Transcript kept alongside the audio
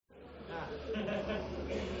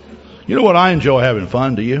You know what? I enjoy having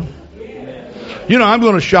fun, do you? You know, I'm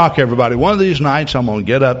going to shock everybody. One of these nights I'm going to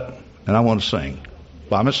get up and I want to sing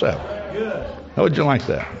by myself. How would you like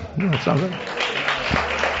that? You know, it sounds good.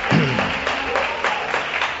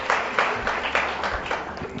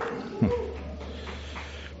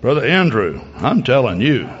 Brother Andrew, I'm telling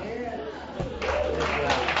you.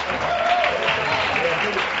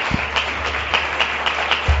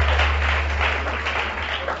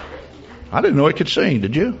 I didn't know he could sing,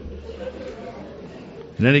 did you?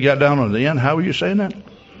 And then he got down on the end. How were you saying that?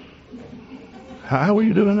 How were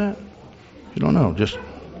you doing that? You don't know. Just,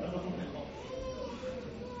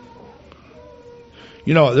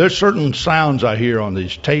 you know, there's certain sounds I hear on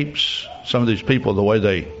these tapes. Some of these people, the way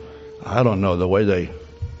they, I don't know, the way they,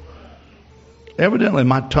 evidently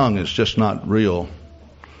my tongue is just not real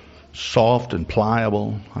soft and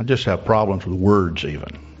pliable. I just have problems with words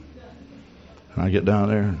even. And I get down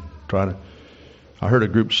there and try to, I heard a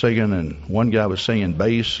group singing and one guy was singing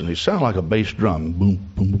bass and he sounded like a bass drum. Boom,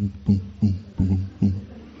 boom, boom, boom, boom, boom, boom.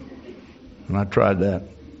 And I tried that.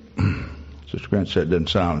 Sister Grant said it didn't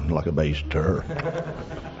sound like a bass to her.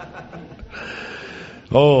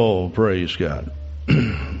 Oh, praise God.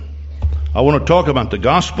 I want to talk about the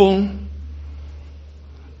gospel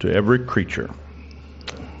to every creature.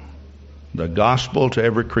 The gospel to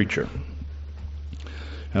every creature.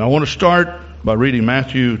 And I want to start by reading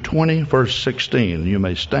Matthew 20, verse 16. You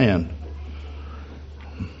may stand.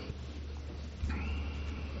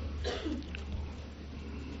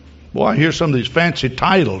 Boy, I hear some of these fancy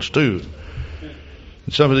titles, too.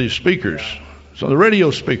 And some of these speakers, some of the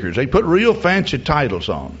radio speakers, they put real fancy titles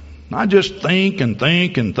on. I just think and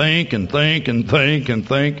think and think and think and think and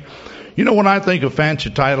think. You know, when I think of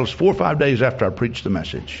fancy titles, 4 or 5 days after I preach the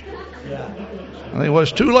message. I think, well,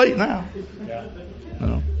 it's too late now. You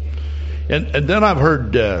know. And then I've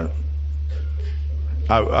heard,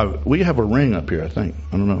 we have a ring up here, I think.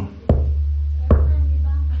 I don't know.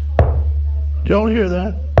 Did y'all hear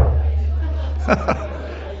that?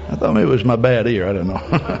 I thought maybe it was my bad ear. I don't know.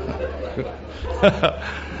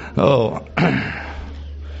 Oh.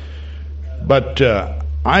 But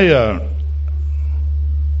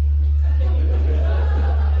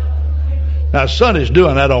now Sonny's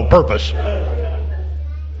doing that on purpose.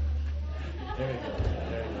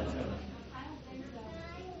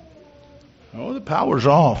 Oh, the power's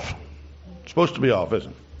off. It's supposed to be off,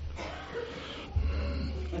 isn't it?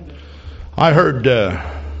 I heard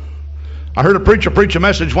a preacher preach a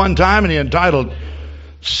message one time, and he entitled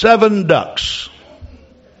 7 Ducks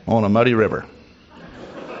on a Muddy River.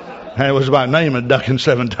 And it was about naming ducking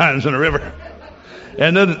 7 times in a river.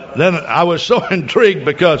 And then I was so intrigued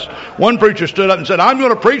because one preacher stood up and said, I'm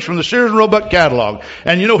going to preach from the Sears and Roebuck catalog.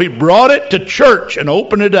 And you know, he brought it to church and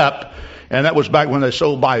opened it up. And that was back when they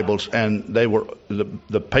sold Bibles, and they were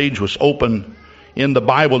the page was open in the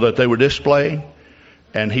Bible that they were displaying,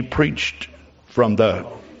 and he preached from the,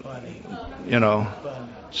 you know,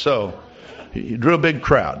 so he drew a big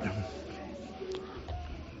crowd.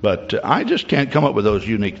 But I just can't come up with those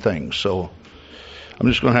unique things, so I'm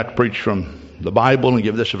just going to have to preach from the Bible and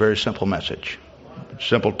give this a very simple message,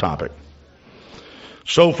 simple topic.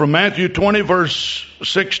 So from Matthew 20, verse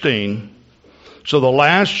 16. So the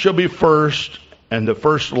last shall be first, and the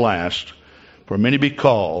first last. For many be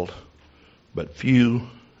called, but few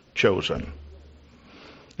chosen.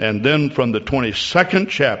 And then from the 22nd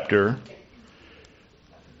chapter,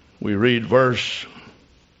 we read verse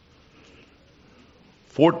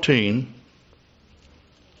 14.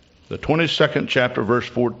 The 22nd chapter, verse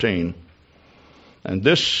 14. And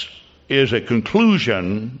this is a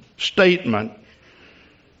conclusion statement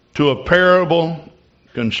to a parable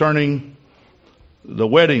concerning the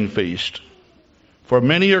wedding feast. For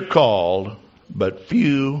many are called, but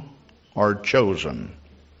few are chosen.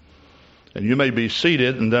 And you may be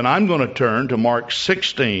seated, and then I'm going to turn to Mark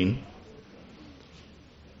 16.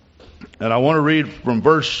 And I want to read from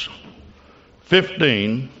verse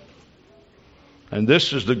 15. And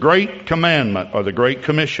this is the great commandment, or the great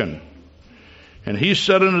commission. And he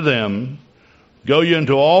said unto them, Go ye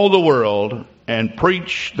into all the world, and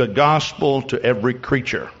preach the gospel to every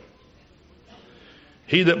creature.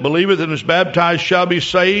 He that believeth and is baptized shall be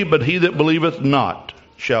saved, but he that believeth not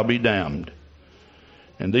shall be damned.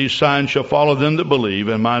 And these signs shall follow them that believe.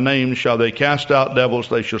 In my name shall they cast out devils.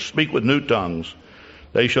 They shall speak with new tongues.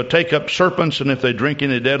 They shall take up serpents, and if they drink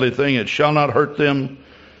any deadly thing, it shall not hurt them.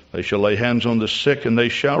 They shall lay hands on the sick, and they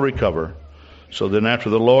shall recover. So then after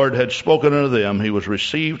the Lord had spoken unto them, he was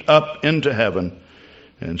received up into heaven,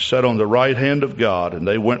 and sat on the right hand of God. And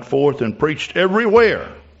they went forth and preached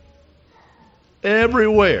everywhere,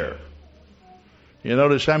 You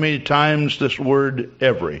notice how many times this word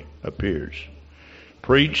every appears.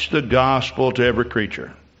 Preach the gospel to every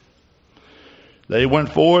creature. They went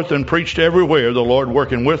forth and preached everywhere, the Lord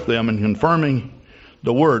working with them and confirming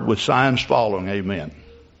the word with signs following. Amen.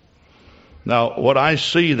 Now, what I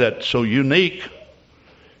see that's so unique,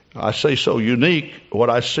 I say so unique, what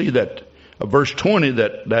I see that verse 20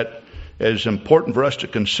 that is important for us to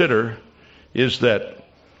consider is that,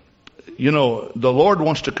 you know, the Lord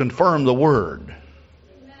wants to confirm the word.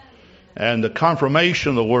 And the confirmation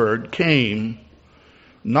of the word came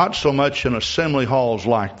not so much in assembly halls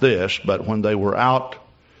like this, but when they were out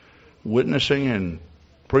witnessing and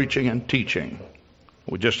preaching and teaching.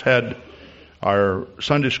 We just had our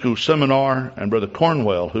Sunday school seminar, and Brother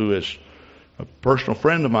Cornwell, who is a personal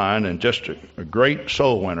friend of mine and just a great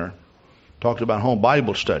soul winner, talked about home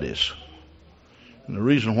Bible studies. And the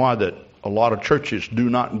reason why that a lot of churches do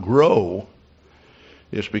not grow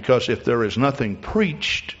is because if there is nothing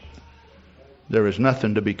preached, there is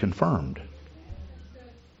nothing to be confirmed.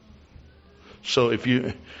 So if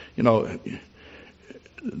you know,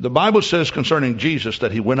 the Bible says concerning Jesus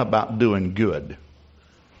that he went about doing good.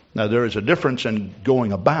 Now there is a difference in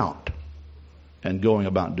going about and going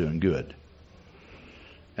about doing good.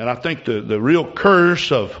 And I think the real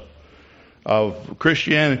curse of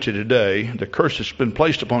Christianity today, the curse that's been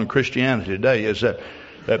placed upon Christianity today is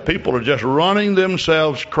that people are just running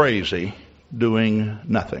themselves crazy doing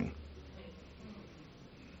nothing.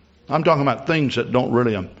 I'm talking about things that don't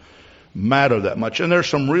really matter that much. And there's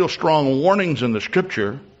some real strong warnings in the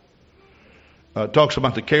Scripture. It talks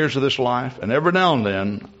about the cares of this life. And every now and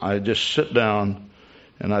then, I just sit down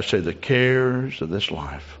and I say, the cares of this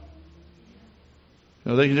life.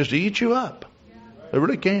 You know, they can just eat you up. They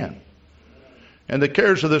really can. And the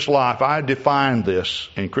cares of this life, I define this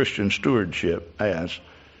in Christian stewardship as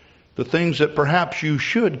the things that perhaps you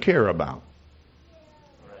should care about,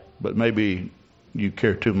 but maybe you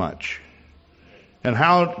care too much. And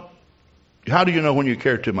how do you know when you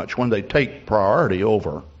care too much? When they take priority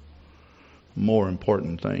over more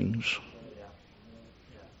important things.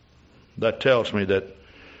 That tells me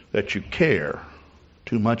that you care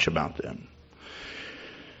too much about them.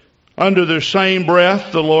 Under the same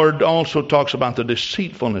breath, the Lord also talks about the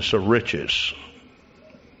deceitfulness of riches.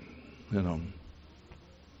 You know,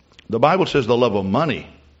 the Bible says the love of money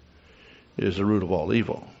is the root of all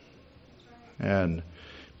evil. And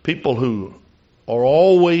people who are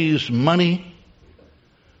always money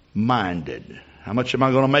minded. How much am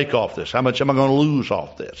I going to make off this? How much am I going to lose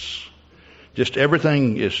off this? Just every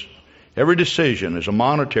decision is a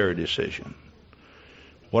monetary decision.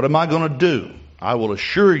 What am I going to do? I will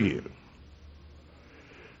assure you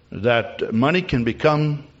that money can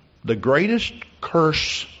become the greatest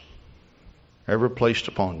curse ever placed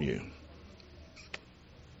upon you.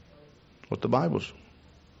 That's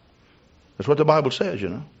what the Bible says, you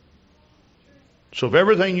know. So if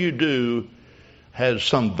everything you do has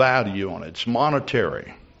some value on it, it's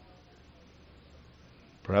monetary.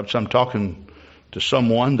 Perhaps I'm talking to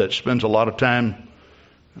someone that spends a lot of time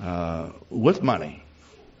with money.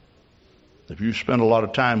 If you spend a lot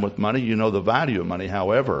of time with money, you know the value of money.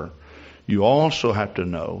 However, you also have to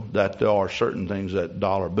know that there are certain things that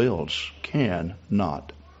dollar bills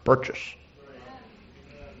cannot purchase.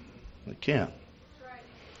 They can't.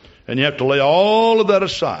 And you have to lay all of that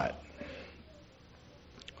aside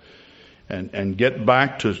and get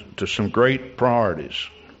back to some great priorities.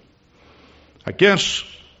 I guess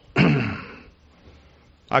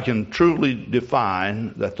I can truly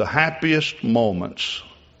define that the happiest moments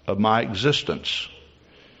of my existence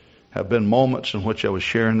have been moments in which I was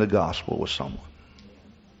sharing the gospel with someone.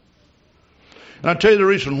 And I'll tell you the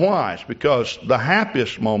reason why. It's because the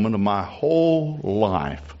happiest moment of my whole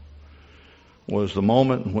life was the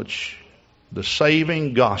moment in which the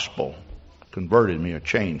saving gospel converted me or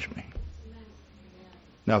changed me.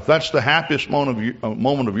 Now, if that's the happiest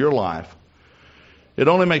moment of your life, it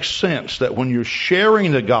only makes sense that when you're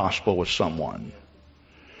sharing the gospel with someone,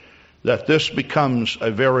 that this becomes a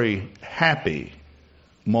very happy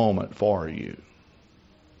moment for you.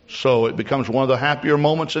 So it becomes one of the happier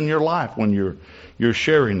moments in your life when you're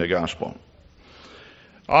sharing the gospel.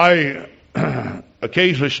 I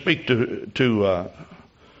occasionally speak to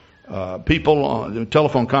people on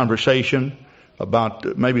telephone conversation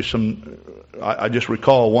about maybe some. I just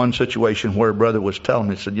recall one situation where a brother was telling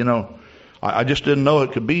me, he said, you know, I just didn't know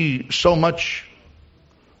it could be so much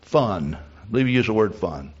fun. I believe he used the word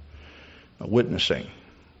fun. Witnessing.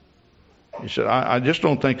 He said, I just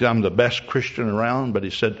don't think I'm the best Christian around, but he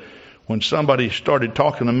said, when somebody started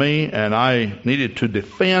talking to me and I needed to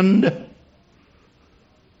defend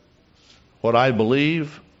what I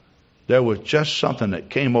believe, there was just something that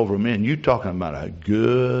came over me, and you talking about a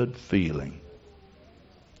good feeling,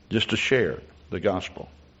 just to share the gospel.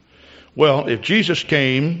 Well, if Jesus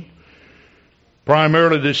came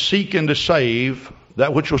primarily to seek and to save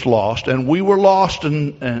that which was lost, and we were lost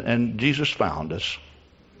and Jesus found us,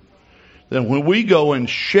 then when we go and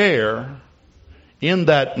share in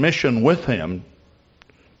that mission with him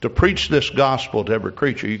to preach this gospel to every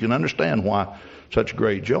creature, you can understand why such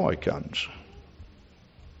great joy comes.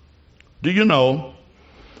 Do you know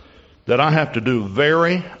that I have to do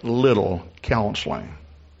very little counseling?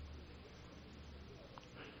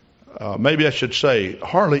 Maybe I should say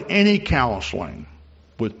hardly any counseling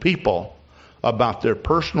with people about their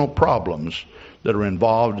personal problems that are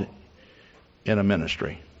involved in a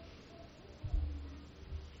ministry.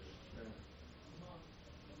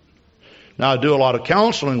 Now, I do a lot of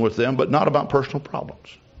counseling with them, but not about personal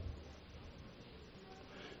problems.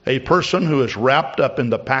 A person who is wrapped up in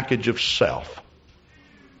the package of self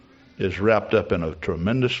is wrapped up in a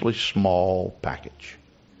tremendously small package.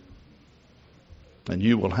 And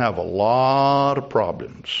you will have a lot of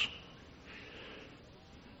problems.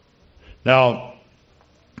 Now,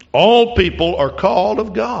 all people are called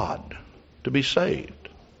of God to be saved.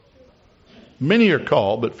 Many are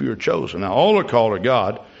called, but few are chosen. Now, all are called of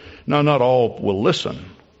God. Now, not all will listen.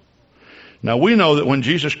 Now, we know that when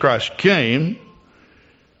Jesus Christ came,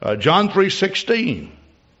 John 3:16,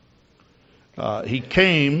 he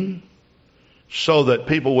came so that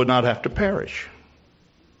people would not have to perish.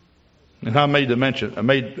 And I made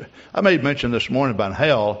mention this morning about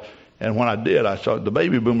hell, and when I did, I thought the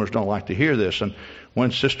baby boomers don't like to hear this. And when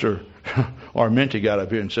Sister Armenti got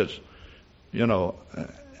up here and says, you know,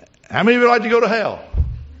 how many of you like to go to hell?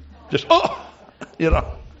 Just, you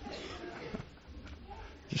know.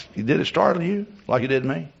 Did it startle you like it did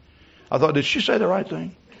me? I thought, did she say the right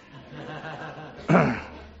thing?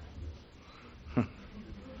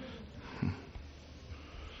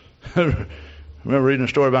 Remember reading a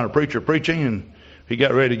story about a preacher preaching, and he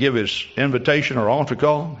got ready to give his invitation or altar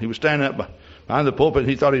call. He was standing up behind the pulpit, and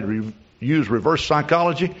he thought he'd use reverse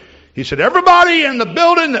psychology. He said, everybody in the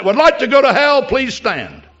building that would like to go to hell, please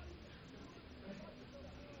stand.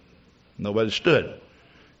 Nobody stood.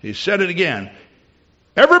 He said it again.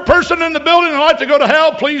 Every person in the building that would like to go to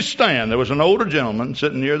hell, please stand. There was an older gentleman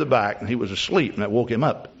sitting near the back, and he was asleep, and that woke him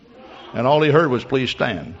up. And all he heard was, please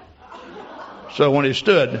stand. So when he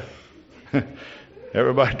stood,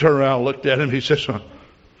 everybody turned around and looked at him. He says,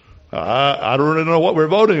 I don't really know what we're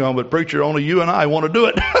voting on, but preacher, only you and I want to do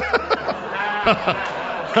it.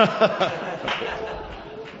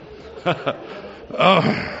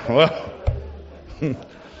 Well,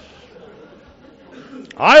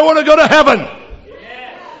 I want to go to heaven.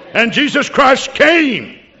 And Jesus Christ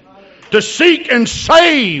came to seek and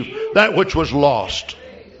save that which was lost.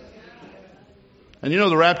 And you know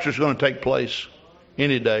the rapture is going to take place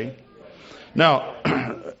any day. Now,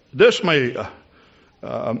 this may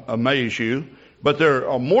amaze you, but there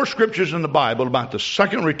are more scriptures in the Bible about the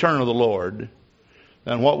second return of the Lord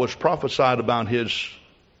than what was prophesied about his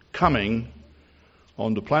coming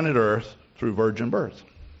on the planet Earth through virgin birth.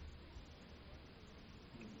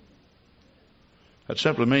 That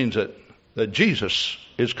simply means that Jesus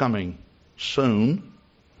is coming soon,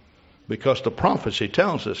 because the prophecy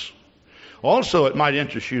tells us. Also, it might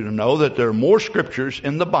interest you to know that there are more scriptures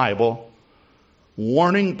in the Bible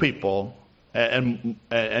warning people, and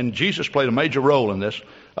Jesus played a major role in this,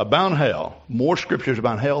 about hell. More scriptures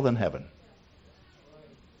about hell than heaven.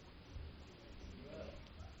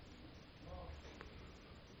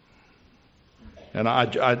 And I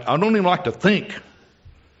don't even like to think.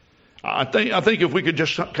 I think if we could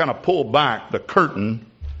just kind of pull back the curtain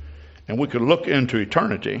and we could look into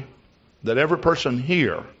eternity, that every person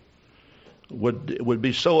here would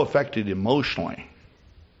be so affected emotionally.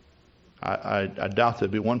 I doubt there'd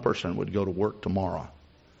be one person who would go to work tomorrow.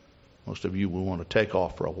 Most of you will want to take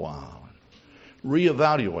off for a while and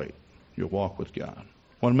reevaluate your walk with God.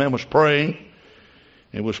 One man was praying,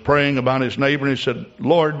 and was praying about his neighbor, and he said,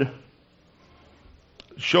 Lord,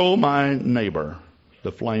 show my neighbor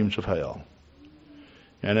the flames of hell.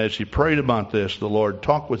 And as he prayed about this, the Lord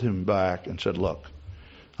talked with him back and said, look,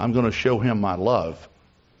 I'm going to show him my love.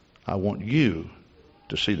 I want you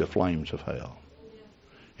to see the flames of hell.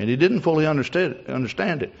 And he didn't fully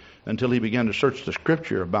understand it until he began to search the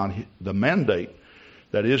scripture about the mandate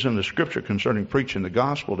that is in the scripture concerning preaching the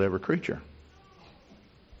gospel to every creature.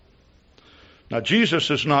 Now, Jesus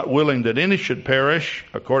is not willing that any should perish,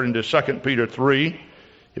 according to 2 Peter 3.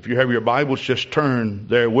 If you have your Bibles, just turn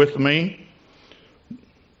there with me.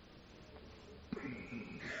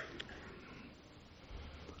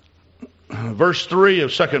 verse 3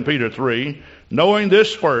 of 2 Peter 3, knowing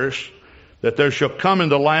this first, that there shall come in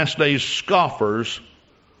the last days scoffers,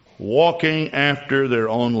 walking after their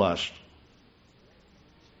own lust.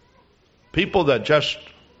 People that just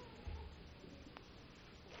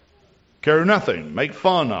care nothing, make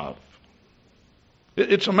fun of.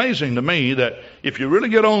 It's amazing to me that if you really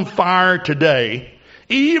get on fire today,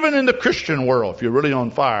 even in the Christian world, if you're really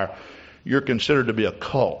on fire, you're considered to be a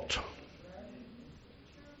cult.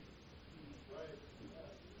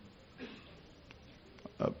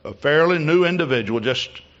 A fairly new individual just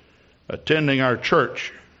attending our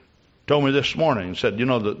church told me this morning and said,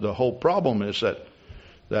 the whole problem is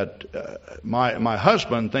that my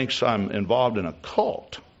husband thinks I'm involved in a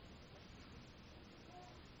cult.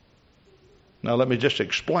 Now let me just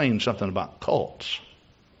explain something about cults.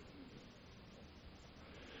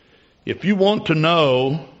 If you want to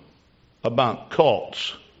know about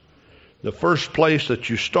cults, the first place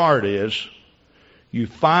that you start is you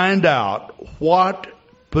find out what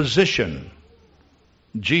position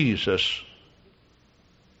Jesus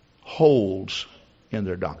holds in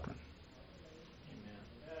their doctrine.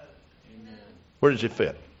 Where does it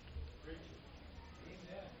fit?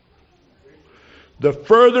 The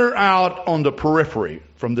further out on the periphery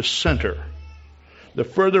from the center, the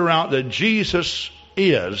further out that Jesus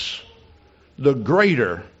is, the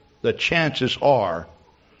greater the chances are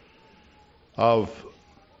of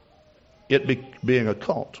it being a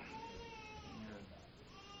cult.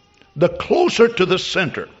 The closer to the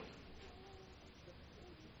center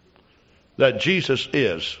that Jesus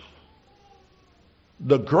is,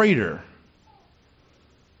 the greater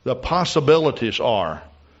the possibilities are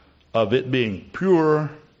of it being pure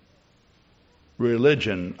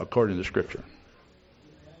religion according to Scripture.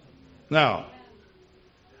 Now,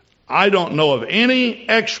 I don't know of any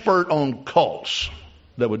expert on cults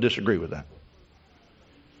that would disagree with that.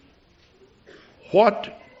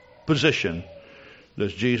 What position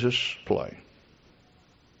does Jesus play?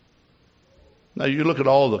 Now, you look at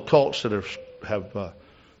all the cults that have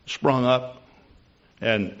sprung up,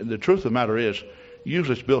 and the truth of the matter is,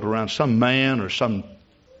 usually it's built around some man or some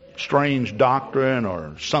strange doctrine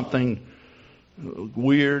or something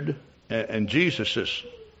weird, and Jesus is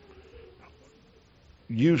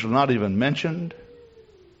usually not even mentioned.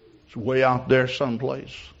 It's way out there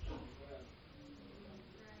someplace.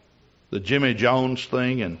 The Jimmy Jones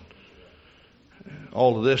thing and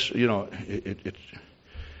all of this, it's.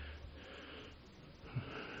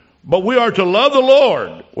 But we are to love the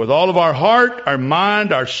Lord with all of our heart, our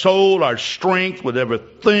mind, our soul, our strength, with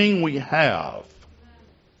everything we have.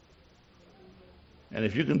 And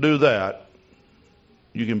if you can do that,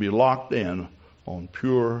 you can be locked in on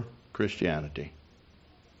pure Christianity.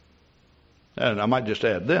 And I might just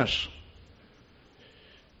add this.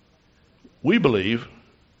 We believe,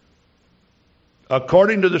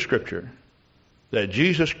 according to the Scripture, that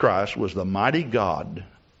Jesus Christ was the mighty God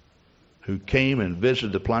who came and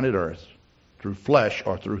visited the planet Earth through flesh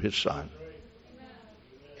or through His Son.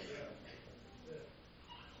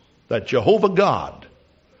 That Jehovah God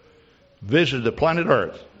visited the planet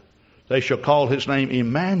Earth. They shall call His name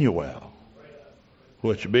Emmanuel,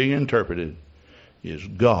 which being interpreted is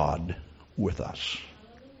God with us.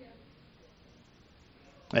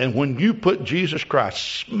 And when you put Jesus Christ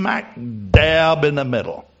smack dab in the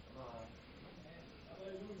middle,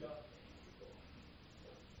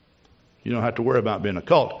 you don't have to worry about being a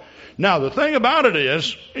cult. Now, the thing about it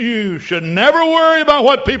is, you should never worry about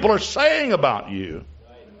what people are saying about you.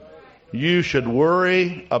 You should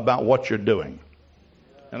worry about what you're doing.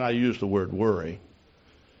 And I use the word worry.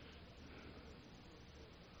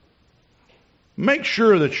 Make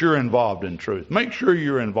sure that you're involved in truth. Make sure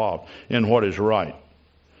you're involved in what is right.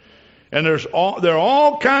 And there are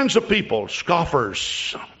all kinds of people,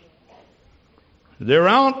 scoffers. They're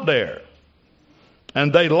out there.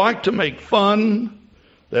 And they like to make fun.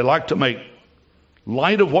 They like to make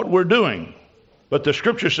light of what we're doing. But the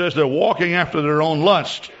Scripture says they're walking after their own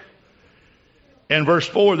lust. In verse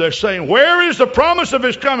 4, they're saying, where is the promise of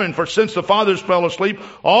His coming? For since the fathers fell asleep,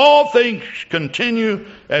 all things continue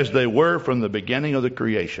as they were from the beginning of the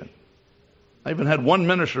creation. I even had one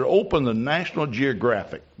minister open the National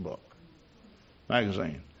Geographic book,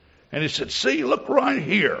 magazine. And he said, see, look right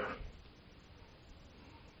here.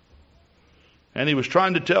 And he was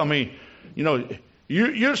trying to tell me,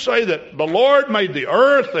 you say that the Lord made the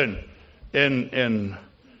earth in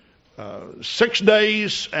 6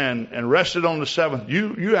 days and rested on the seventh.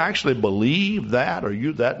 You actually believe that? Are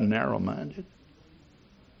you that narrow-minded?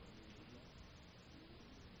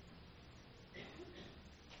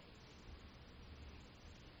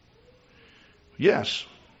 Yes.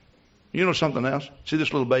 You know something else? See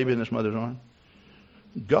this little baby in this mother's arm?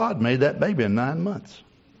 God made that baby in 9 months.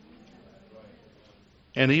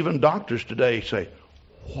 And even doctors today say,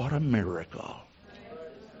 what a miracle.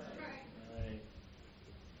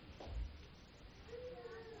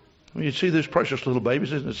 When you see these precious little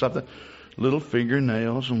babies, isn't it something? Little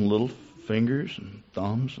fingernails and little fingers and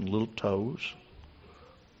thumbs and little toes.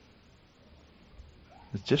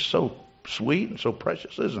 It's just so sweet and so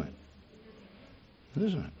precious, isn't it?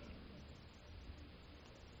 Isn't it?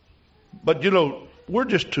 But we're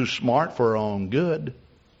just too smart for our own good.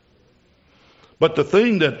 But the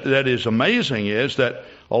thing that is amazing is that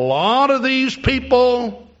a lot of these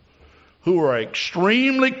people who are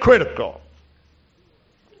extremely critical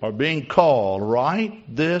are being called right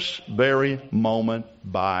this very moment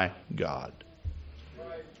by God.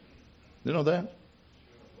 You know that?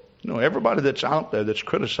 Everybody that's out there that's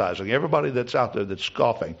criticizing, everybody that's out there that's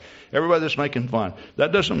scoffing, everybody that's making fun,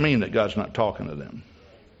 that doesn't mean that God's not talking to them.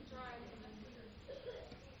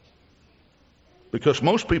 Because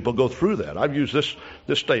most people go through that. I've used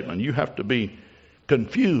this statement. You have to be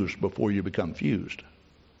confused before you become fused.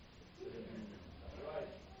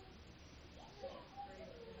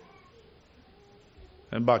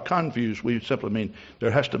 And by confused, we simply mean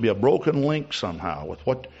there has to be a broken link somehow with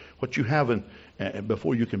what you have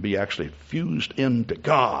before you can be actually fused into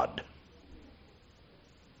God.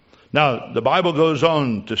 Now, the Bible goes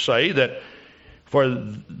on to say that for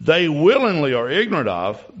they willingly are ignorant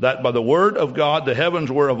of that by the word of God the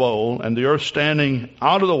heavens were of old, and the earth standing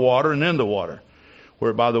out of the water and in the water,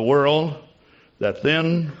 whereby the world that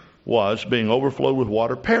then was, being overflowed with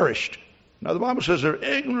water, perished. Now the Bible says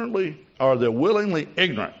they're willingly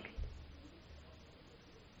ignorant.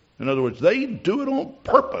 In other words, they do it on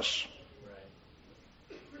purpose.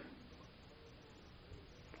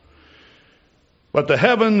 But the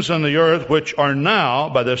heavens and the earth, which are now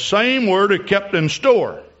by the same word, are kept in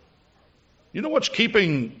store. You know what's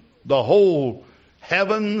keeping the whole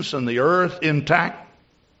heavens and the earth intact?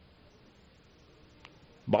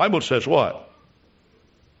 The Bible says what?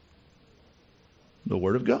 The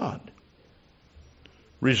Word of God.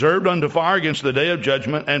 Reserved unto fire against the day of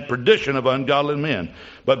judgment and perdition of ungodly men.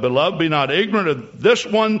 But beloved, be not ignorant of this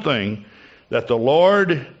one thing, that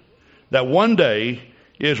one day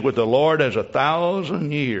is with the Lord as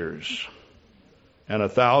 1,000 years, and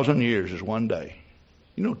 1,000 years is one day.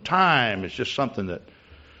 Time is just something that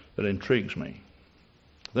intrigues me.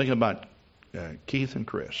 Thinking about Keith and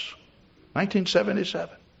Chris.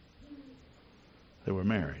 1977. They were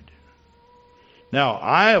married. Now,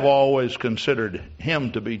 I have always considered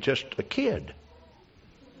him to be just a kid.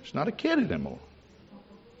 He's not a kid anymore.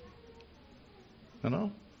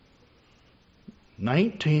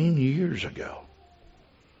 19 years ago.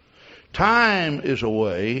 Time is a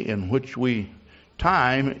way in which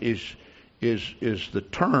time is the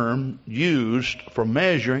term used for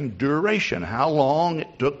measuring duration, how long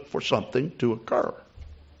it took for something to occur.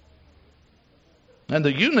 And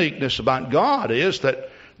the uniqueness about God is that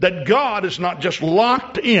God is not just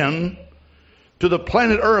locked in to the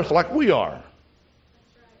planet Earth like we are.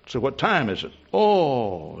 So what time is it?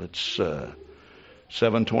 Oh, it's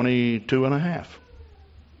 7:22 and a half.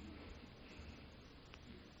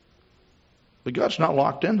 But God's not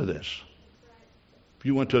locked into this. If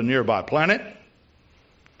you went to a nearby planet,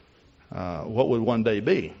 what would one day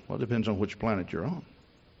be? Well, it depends on which planet you're on.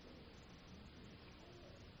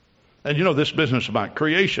 And this business about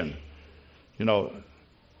creation,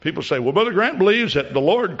 people say, well, Brother Grant believes that the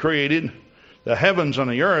Lord created the heavens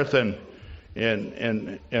and the earth and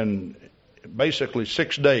basically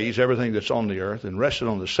 6 days, everything that's on the earth, and rested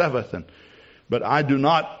on the seventh. But I do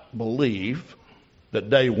not believe that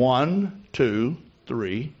day 1, 2,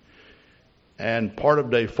 3, and part of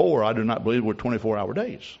day 4, I do not believe were 24-hour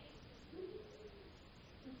days.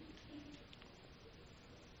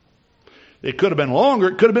 It could have been longer.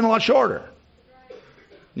 It could have been a lot shorter.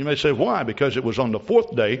 You may say, why? Because it was on the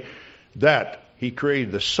 4th day that he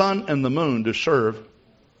created the sun and the moon to serve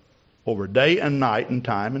over day and night and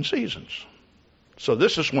time and seasons. So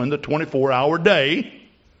this is when the 24-hour day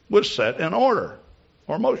was set in order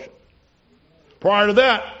or motion. Prior to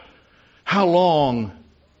that, how long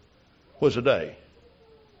was a day?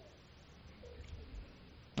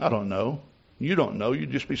 I don't know. You don't know.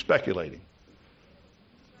 You'd just be speculating.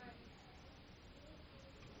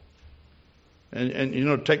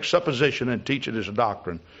 And take supposition and teach it as a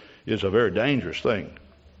doctrine is a very dangerous thing.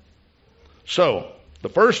 So, the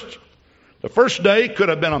first day could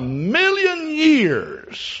have been 1,000,000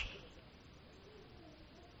 years.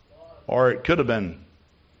 Or it could have been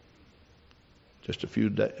just a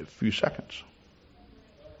few seconds.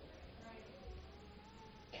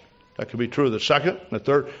 That could be true of the second, the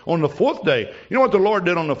third. On the fourth day, you know what the Lord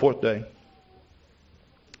did on the fourth day?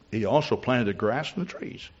 He also planted the grass and the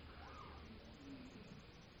trees.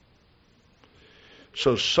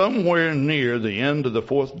 So somewhere near the end of the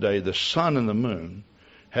fourth day, the sun and the moon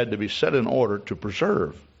had to be set in order to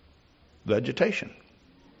preserve vegetation.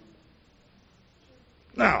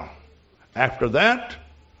 Now, after that,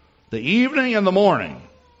 the evening and the morning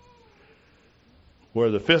were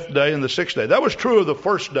the fifth day and the sixth day. That was true of the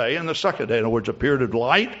first day and the second day. In other words, a period of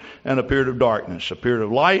light and a period of darkness. A period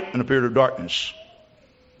of light and a period of darkness.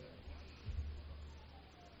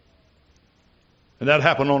 And that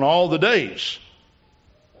happened on all the days.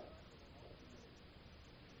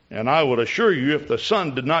 And I would assure you, if the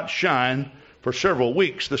sun did not shine for several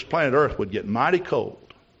weeks, this planet Earth would get mighty cold.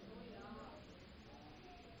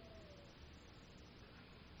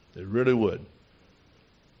 It really would.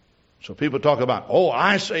 So people talk about,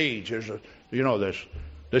 ice age. They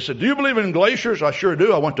said, do you believe in glaciers? I sure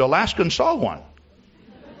do. I went to Alaska and saw one.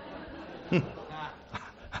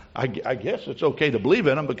 I guess it's okay to believe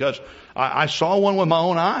in them because I saw one with my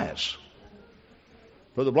own eyes.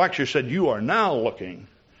 Brother Blackshear said, you are now looking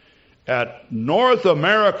at North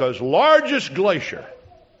America's largest glacier.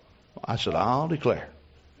 I said, I'll declare.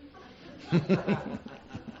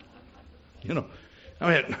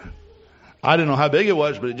 I didn't know how big it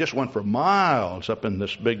was, but it just went for miles up in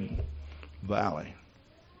this big valley.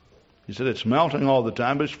 He said it's melting all the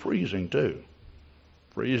time, but it's freezing too.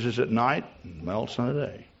 Freezes at night and melts in the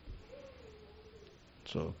day.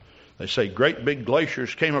 So they say great big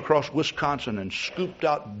glaciers came across Wisconsin and scooped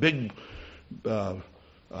out big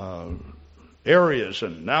areas,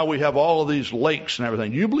 and now we have all of these lakes and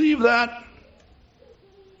everything. Do you believe that?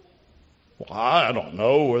 Well, I don't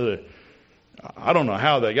know I don't know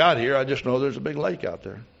how they got here. I just know there's a big lake out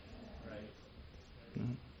there. Right.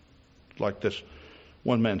 Like this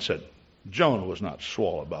one man said, Jonah was not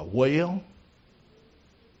swallowed by a whale.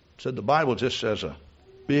 Said the Bible just says a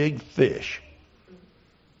big fish.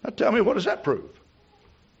 Now tell me, what does that prove?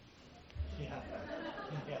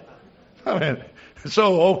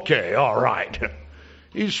 Okay, all right.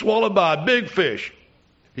 He's swallowed by a big fish.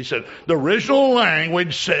 He said, the original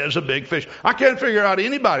language says a big fish. I can't figure out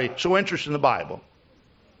anybody so interested in the Bible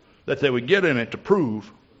that they would get in it to prove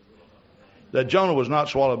that Jonah was not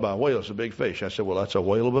swallowed by a whale. It's a big fish. I said, well, that's a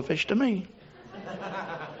whale of a fish to me.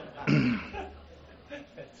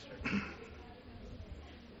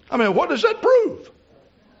 What does that prove?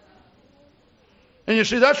 And you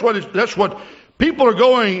see, that's what people are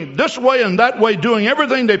going this way and that way, doing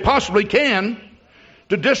everything they possibly can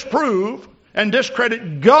to disprove and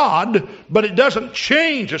discredit God, but it doesn't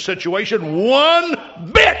change the situation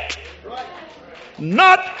one bit.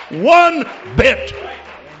 Not one bit.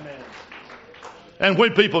 And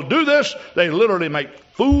when people do this, they literally make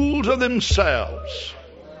fools of themselves.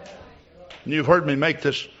 And you've heard me make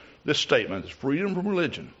this statement, it's Freedom from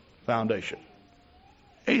Religion Foundation.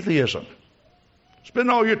 Atheism.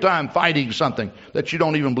 Spend all your time fighting something that you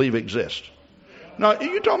don't even believe exists. Now, are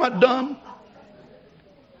you talking about dumb?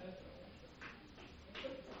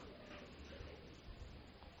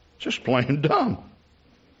 Just plain dumb.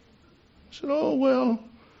 I said,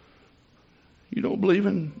 you don't believe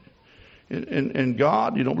in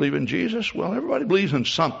God? You don't believe in Jesus? Well, everybody believes in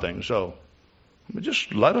something, so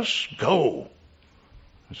just let us go.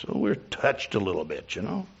 So we're touched a little bit,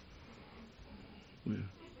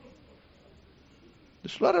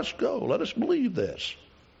 Just let us go. Let us believe this.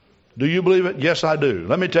 Do you believe it? Yes, I do.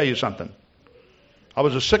 Let me tell you something. I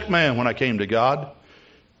was a sick man when I came to God.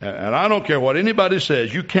 And I don't care what anybody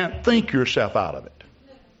says, you can't think yourself out of it.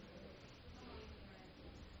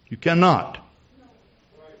 You cannot.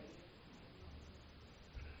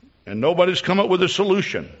 And nobody's come up with a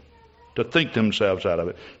solution to think themselves out of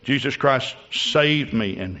it. Jesus Christ saved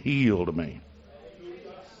me and healed me.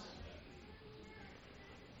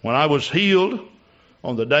 When I was healed,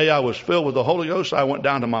 on the day I was filled with the Holy Ghost, I went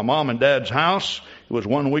down to my mom and dad's house. It was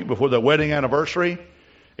 1 week before their wedding anniversary,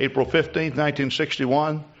 April 15th,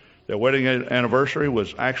 1961. Their wedding anniversary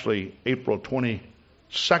was actually April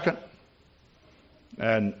 22nd.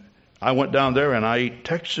 And I went down there and I ate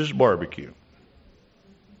Texas barbecue.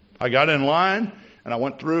 I got in line and I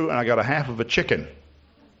went through and I got a half of a chicken.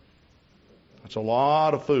 That's a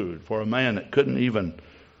lot of food for a man that couldn't even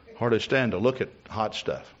hardly stand to look at hot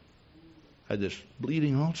stuff. I had this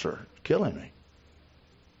bleeding ulcer killing me.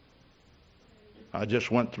 I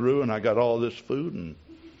just went through and I got all this food and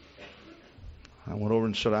I went over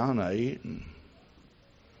and sat down and I ate and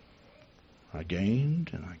I gained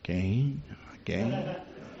and I gained and I gained.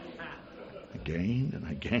 I gained and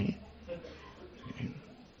I gained.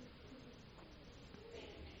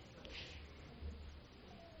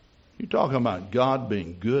 You're talking about God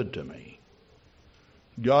being good to me.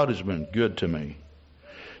 God has been good to me.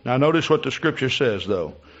 Now notice what the Scripture says,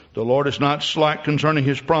 though. The Lord is not slack concerning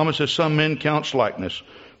His promise, as some men count slackness,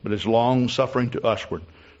 but is long-suffering to usward,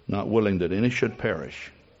 not willing that any should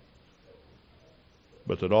perish,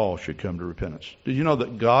 but that all should come to repentance. Did you know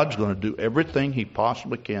that God's going to do everything He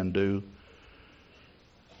possibly can do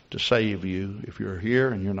to save you if you're here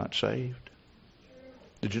and you're not saved?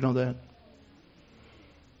 Did you know that?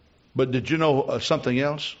 But did you know something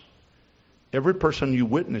else? Every person you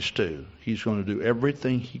witness to, He's going to do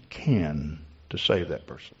everything He can to save that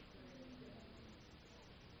person.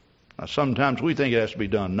 Now, sometimes we think it has to be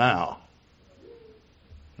done now.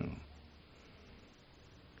 You know,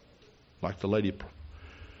 like the lady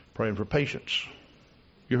praying for patience.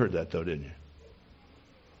 You heard that, though, didn't you?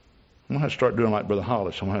 I'm going to have to start doing like Brother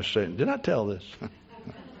Hollis. I'm going to have to say, did I tell this?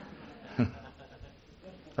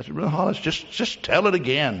 I said, Brother Hollis, just tell it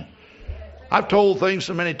again. I've told things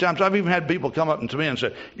so many times. I've even had people come up to me and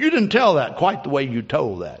say, you didn't tell that quite the way you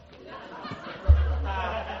told that.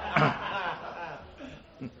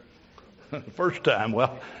 First time,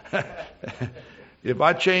 well, if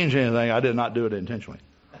I change anything, I did not do it intentionally.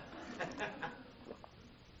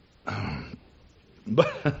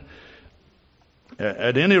 But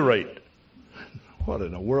at any rate, what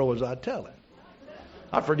in the world was I telling?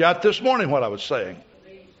 I forgot this morning what I was saying.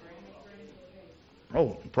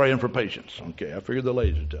 Oh, praying for patience. Okay, I figured the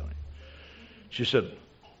ladies would tell me. She said,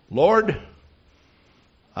 Lord,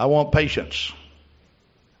 I want patience.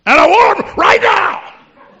 And I want them right now.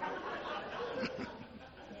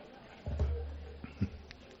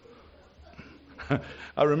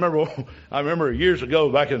 I remember years ago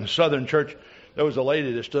back in the Southern church, there was a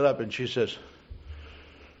lady that stood up and she says,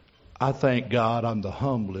 I thank God I'm the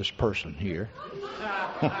humblest person here.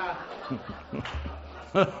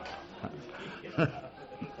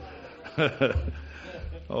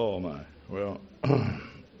 Oh my. Well,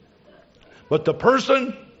 but the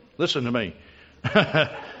person, listen to me,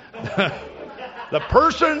 the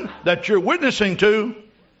person that you're witnessing to,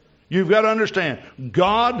 you've got to understand,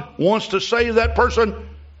 God wants to save that person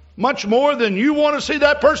much more than you want to see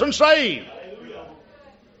that person saved.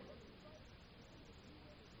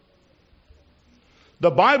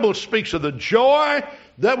 The Bible speaks of the joy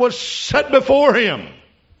that was set before Him.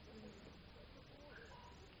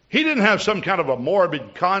 He didn't have some kind of a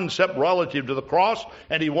morbid concept relative to the cross,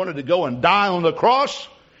 and He wanted to go and die on the cross.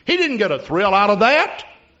 He didn't get a thrill out of that.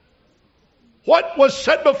 What was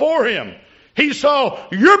set before Him? He saw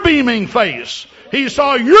your beaming face. He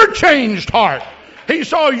saw your changed heart. He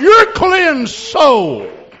saw your cleansed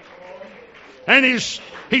soul. And he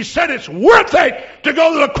said it's worth it to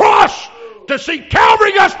go to the cross to see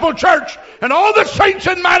Calvary Gospel Church and all the saints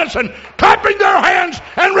in Madison clapping their hands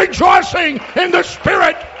and rejoicing in the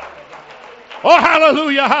Spirit. Oh,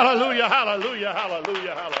 hallelujah, hallelujah, hallelujah,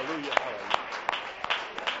 hallelujah, hallelujah, hallelujah.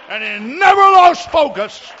 And He never lost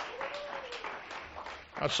focus.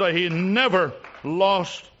 I say He never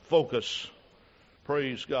lost focus.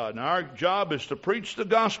 Praise God. Now our job is to preach the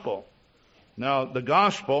gospel. Now the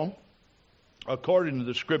gospel, according to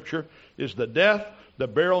the Scripture, is the death, the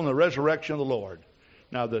burial, and the resurrection of the Lord.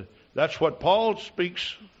 Now that's what Paul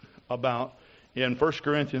speaks about in 1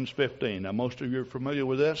 Corinthians 15. Now most of you are familiar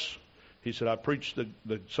with this. He said, I preach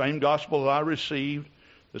the same gospel that I received,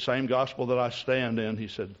 the same gospel that I stand in. He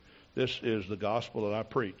said, this is the gospel that I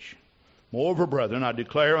preach. Moreover, brethren, I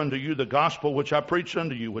declare unto you the gospel which I preached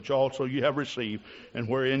unto you, which also you have received, and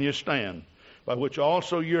wherein you stand, by which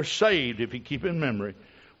also you're saved, if you keep in memory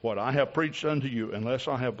what I have preached unto you, unless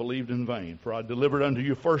I have believed in vain. For I delivered unto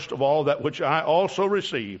you first of all that which I also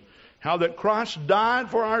received, how that Christ died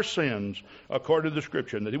for our sins, according to the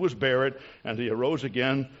Scripture, and that He was buried, and He arose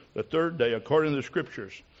again the third day, according to the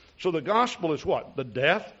Scriptures. So the gospel is what? The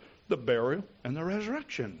death, the burial, and the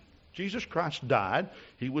resurrection. Jesus Christ died,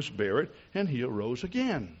 He was buried, and He arose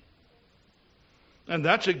again. And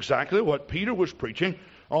that's exactly what Peter was preaching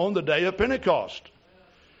on the day of Pentecost.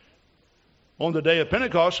 On the day of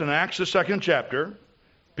Pentecost, in Acts, the 2nd chapter,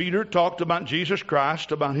 Peter talked about Jesus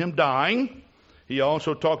Christ, about Him dying. He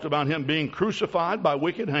also talked about Him being crucified by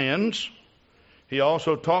wicked hands. He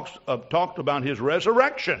also talked about His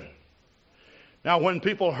resurrection. Now, when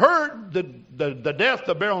people heard the death,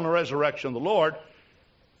 the burial, and the resurrection of the Lord,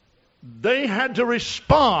 they had to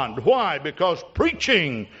respond. Why? Because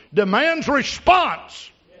preaching demands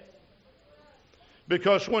response.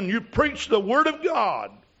 Because when you preach the Word of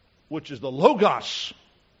God, which is the Logos,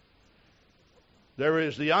 there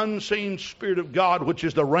is the unseen Spirit of God, which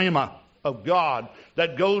is the Rhema of God,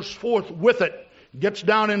 that goes forth with it, gets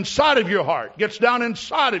down inside of your heart, gets down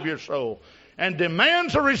inside of your soul, and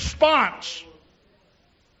demands a response.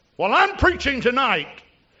 While I'm preaching tonight,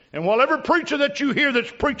 and while every preacher that you hear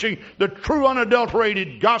that's preaching the true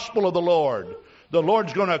unadulterated gospel of the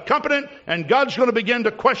Lord's going to accompany it, and God's going to begin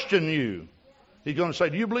to question you. He's going to say,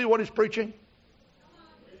 do you believe what he's preaching?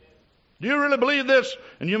 Do you really believe this?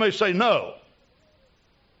 And you may say no.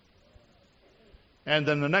 And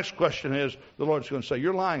then the next question is, the Lord's going to say,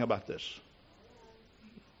 you're lying about this.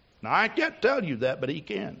 Now, I can't tell you that, but he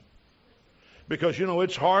can. Because,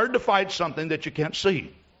 it's hard to fight something that you can't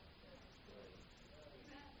see.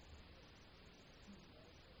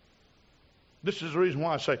 This is the reason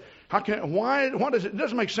why I say, why does it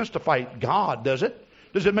doesn't make sense to fight God, does it?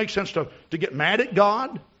 Does it make sense to get mad at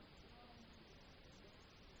God?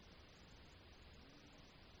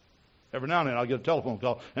 Every now and then I'll get a telephone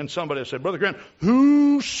call and somebody will say, Brother Grant,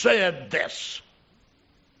 who said this?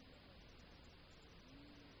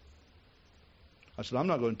 I said, I'm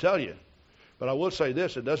not going to tell you. But I will say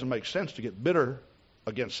this, it doesn't make sense to get bitter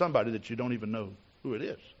against somebody that you don't even know who it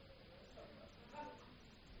is.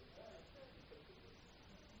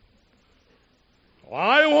 Well,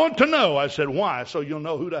 I want to know. I said, why? So you'll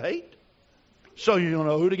know who to hate? So you'll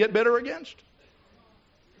know who to get bitter against?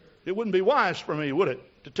 It wouldn't be wise for me, would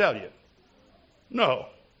it, to tell you? No.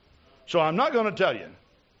 So I'm not going to tell you.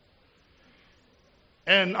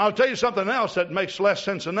 And I'll tell you something else that makes less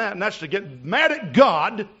sense than that, and that's to get mad at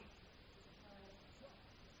God,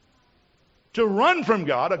 to run from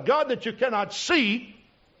God, a God that you cannot see,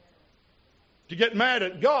 to get mad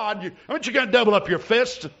at God. You got to double up your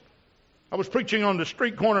fist. I was preaching on the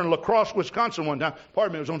street corner in La Crosse, Wisconsin one time.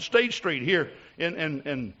 Pardon me, it was on State Street here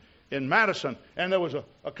in Madison. And there was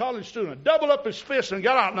a college student, doubled up his fist and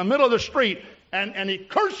got out in the middle of the street, and he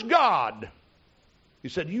cursed God. He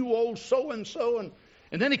said, you old so-and-so.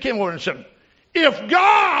 And then he came over and said, if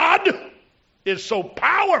God is so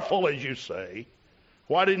powerful as you say,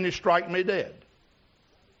 why didn't he strike me dead?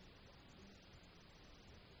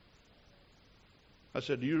 I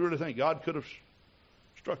said, do you really think God could have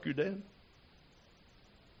struck you dead?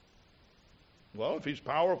 Well, if he's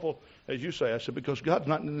powerful, as you say, I said, because God's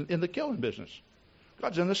not in the killing business.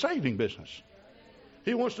 God's in the saving business.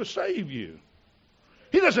 He wants to save you.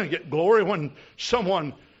 He doesn't get glory when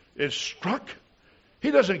someone is struck.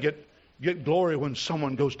 He doesn't get glory when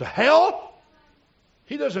someone goes to hell.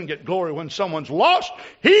 He doesn't get glory when someone's lost.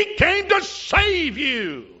 He came to save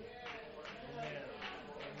you.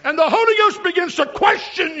 And the Holy Ghost begins to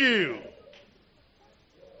question you.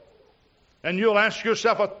 And you'll ask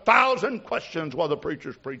yourself 1,000 questions while the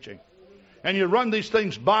preacher's preaching. And you run these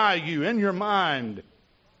things by you in your mind.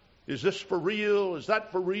 Is this for real? Is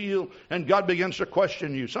that for real? And God begins to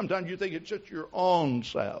question you. Sometimes you think it's just your own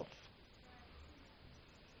self.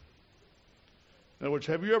 In other words,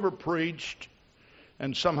 have you ever preached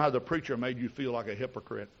and somehow the preacher made you feel like a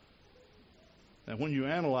hypocrite? And when you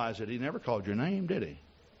analyze it, he never called your name, did he?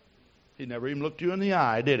 He never even looked you in the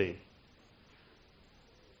eye, did he?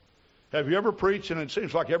 Have you ever preached and it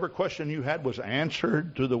seems like every question you had was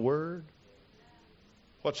answered to the Word?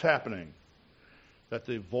 What's happening? That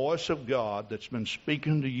the voice of God that's been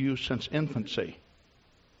speaking to you since infancy,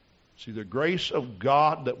 see, the grace of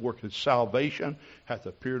God that worketh salvation hath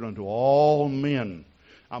appeared unto all men.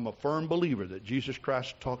 I'm a firm believer that Jesus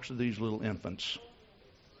Christ talks to these little infants.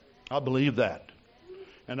 I believe that.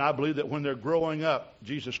 And I believe that when they're growing up,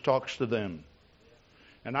 Jesus talks to them.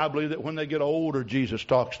 And I believe that when they get older, Jesus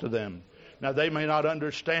talks to them. Now, they may not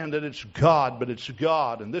understand that it's God, but it's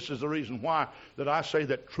God. And this is the reason why that I say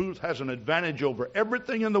that truth has an advantage over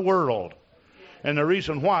everything in the world. And the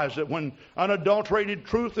reason why is that when unadulterated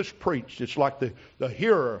truth is preached, it's like the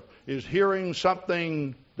hearer is hearing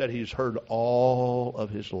something that he's heard all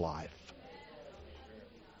of his life.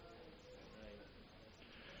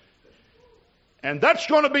 And that's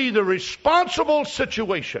going to be the responsible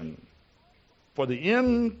situation for the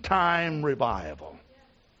end time revival.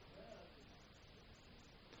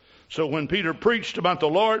 So when Peter preached about the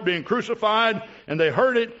Lord being crucified and they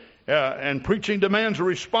heard it, and preaching demands a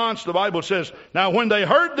response, the Bible says, now when they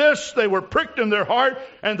heard this, they were pricked in their heart,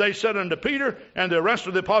 and they said unto Peter and the rest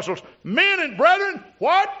of the apostles, men and brethren,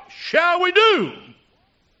 what shall we do?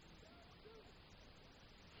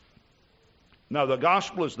 Now the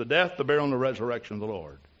gospel is the death, the burial, and the resurrection of the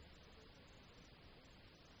Lord.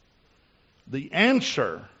 The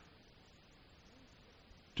answer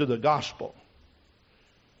to the gospel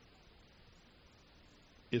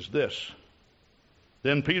is this.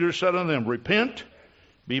 Then Peter said unto them, repent,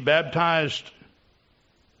 be baptized,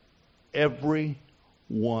 every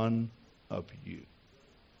one of you.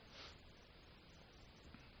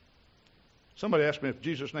 Somebody asked me if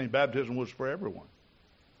Jesus' name baptism was for everyone.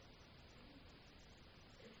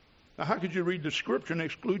 Now, how could you read the Scripture and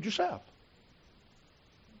exclude yourself?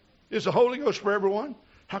 Is the Holy Ghost for everyone?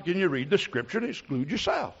 How can you read the Scripture and exclude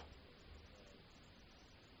yourself?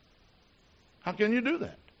 How can you do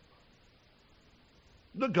that?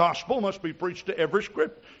 The gospel must be preached to every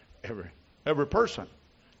person.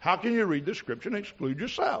 How can you read the Scripture and exclude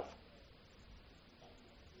yourself?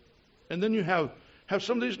 And then you have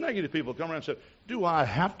some of these negative people come around and say, do I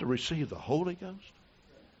have to receive the Holy Ghost?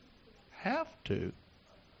 Have to?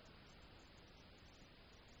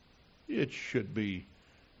 It should be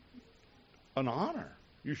an honor.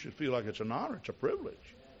 You should feel like it's an honor. It's a privilege.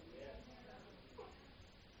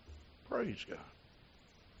 Praise God.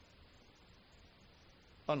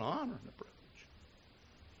 An honor and a privilege.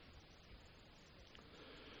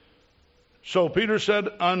 So Peter said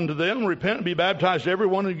unto them, repent and be baptized every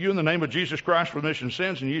one of you in the name of Jesus Christ for remission of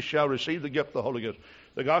sins, and ye shall receive the gift of the Holy Ghost.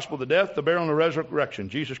 The gospel of the death, the burial, and the resurrection.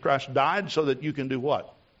 Jesus Christ died so that you can do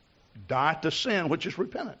what? Die to sin, which is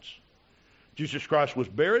repentance. Jesus Christ was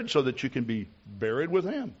buried so that you can be buried with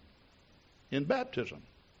Him in baptism.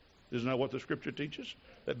 Isn't that what the Scripture teaches?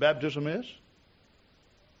 That baptism is?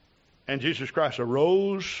 And Jesus Christ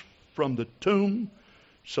arose from the tomb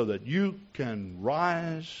so that you can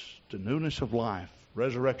rise to newness of life,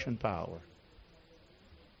 resurrection power,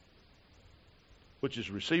 which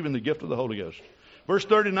is receiving the gift of the Holy Ghost. Verse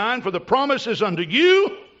 39, for the promise is unto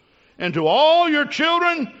you and to all your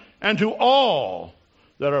children and to all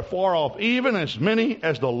that are far off, even as many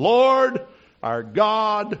as the Lord our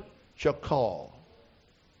God shall call.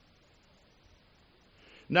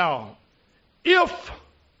 Now, if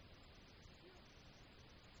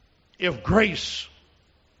grace,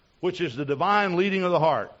 which is the divine leading of the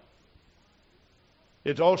heart,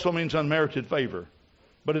 it also means unmerited favor.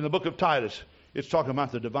 But in the book of Titus, it's talking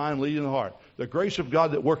about the divine leading of the heart. The grace of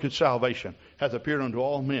God that worketh salvation hath appeared unto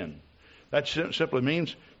all men. That simply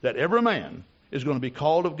means that every man is going to be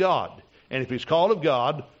called of God. And if he's called of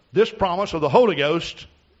God, this promise of the Holy Ghost,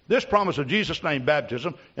 this promise of Jesus' name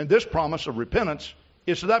baptism, and this promise of repentance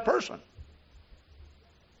is to that person.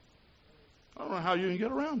 I don't know how you can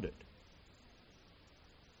get around it.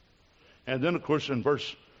 And then, of course, in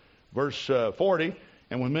verse 40,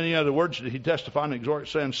 and with many other words did he testify and exhort,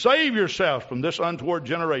 saying, save yourselves from this untoward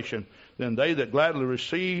generation. Then they that gladly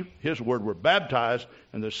received his word were baptized,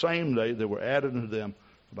 and the same day there were added unto them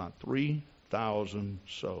about 3,000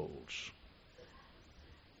 souls.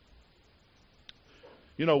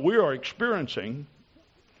 You know, we are experiencing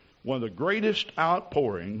one of the greatest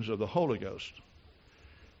outpourings of the Holy Ghost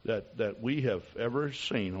that we have ever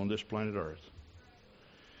seen on this planet Earth.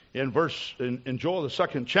 In Joel, the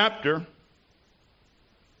 2nd chapter,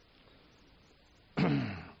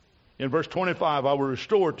 in verse 25, I will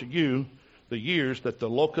restore to you the years that the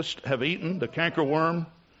locust have eaten, the cankerworm,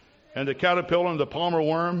 and the caterpillar, and the palmer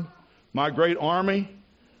worm, my great army,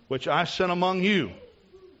 which I sent among you.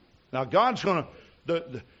 Now God's going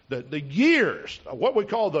to, the years, what we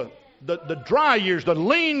call the dry years, the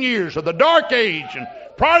lean years of the dark age, and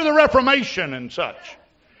prior to the Reformation and such.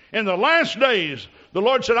 In the last days, the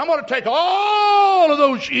Lord said, I'm going to take all of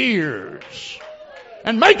those years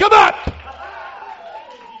and make them up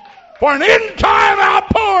for an end-time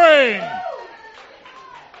outpouring.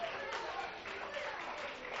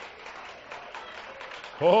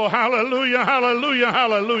 Oh, hallelujah, hallelujah,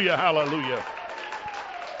 hallelujah, hallelujah.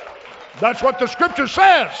 That's what the Scripture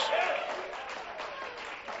says.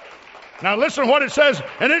 Now listen what it says.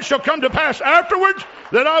 And it shall come to pass afterwards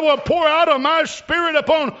that I will pour out of my Spirit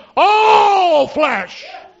upon all flesh.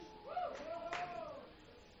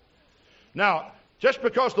 Now, just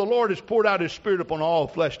because the Lord has poured out His Spirit upon all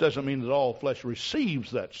flesh doesn't mean that all flesh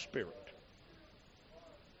receives that Spirit.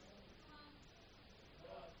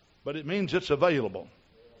 But it means it's available.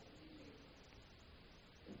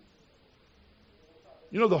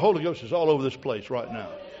 You know, the Holy Ghost is all over this place right now.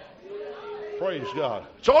 Praise God.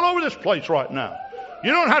 It's all over this place right now.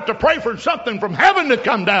 You don't have to pray for something from heaven to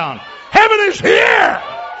come down. Heaven is here.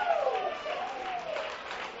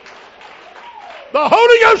 The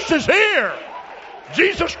Holy Ghost is here.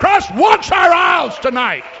 Jesus Christ walks our aisles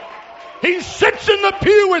tonight. He sits in the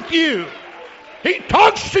pew with you. He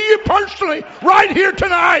talks to you personally right here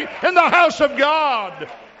tonight in the house of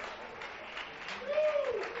God.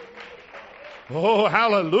 Oh,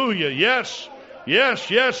 hallelujah. Yes, yes,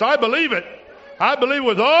 yes, I believe it. I believe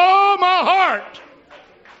with all my heart.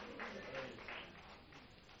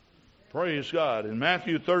 Praise God. In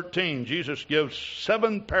Matthew 13, Jesus gives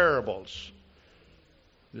 7 parables.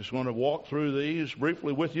 Just want to walk through these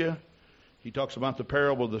briefly with you. He talks about the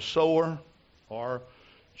parable of the sower, or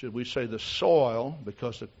should we say the soil,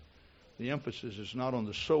 because the emphasis is not on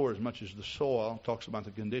the sower as much as the soil. It talks about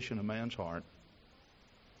the condition of man's heart.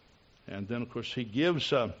 And then, of course, he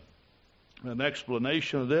gives an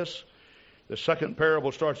explanation of this. The second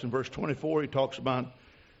parable starts in verse 24. He talks about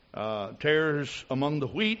tares among the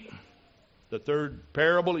wheat. The third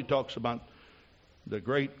parable, he talks about the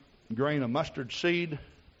great grain of mustard seed.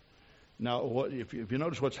 Now, if you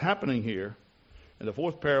notice what's happening here, and the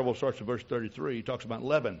fourth parable starts in verse 33, he talks about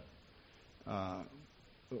leaven.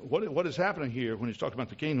 What is happening here when he's talking about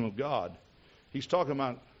the kingdom of God? He's talking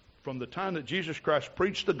about from the time that Jesus Christ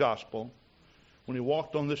preached the gospel, when he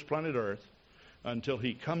walked on this planet Earth, until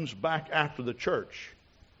he comes back after the church,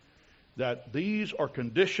 that these are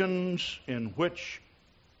conditions in which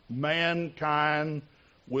mankind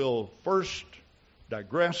will first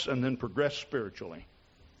digress and then progress spiritually.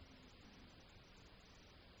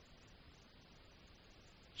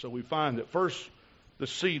 So we find that first the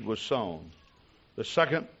seed was sown. The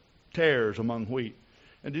second, tares among wheat.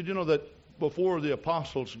 And did you know that before the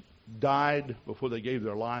apostles died, before they gave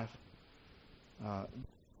their life,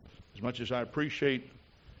 as much as I appreciate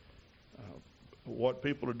what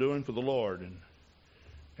people are doing for the Lord,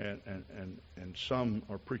 and some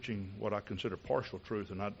are preaching what I consider partial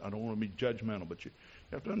truth, and I don't want to be judgmental, but you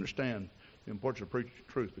have to understand the importance of preaching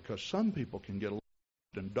truth, because some people can get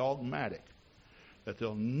and dogmatic that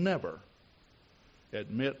they'll never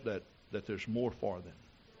admit that there's more for them.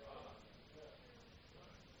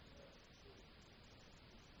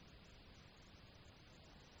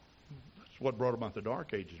 That's what brought about the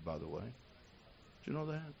Dark Ages, by the way. Did you know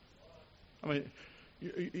that? I mean,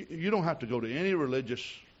 you don't have to go to any religious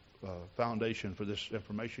foundation for this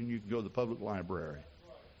information. You can go to the public library.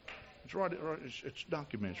 It's right. It's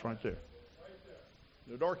documents right there.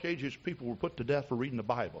 In the Dark Ages, people were put to death for reading the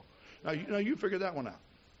Bible. Now you figure that one out.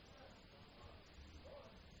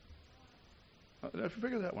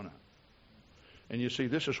 Figure that one out. And you see,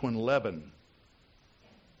 this is when leaven,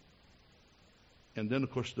 and then of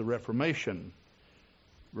course the Reformation,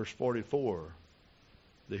 verse 44,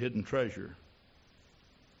 the hidden treasure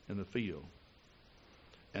in the field.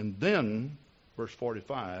 And then, verse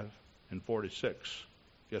 45 and 46,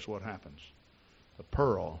 guess what happens? The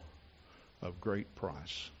pearl of great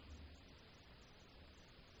price.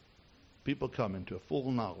 People come into a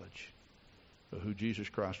full knowledge of who Jesus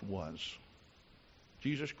Christ was.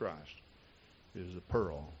 Jesus Christ is the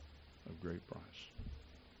pearl of great price.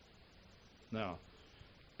 Now,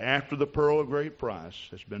 after the pearl of great price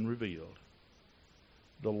has been revealed,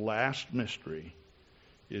 the last mystery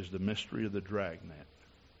is the mystery of the dragnet.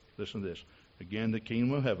 Listen to this. Again, the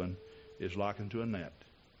kingdom of heaven is likened to a net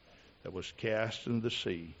that was cast into the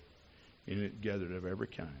sea, and it gathered of every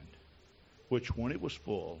kind, which when it was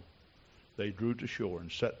full, they drew to shore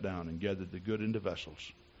and sat down and gathered the good into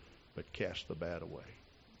vessels, but cast the bad away.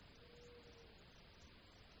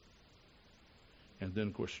 And then,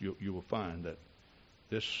 of course, you will find that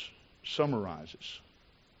this summarizes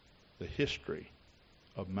the history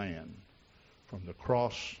of man from the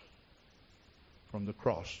cross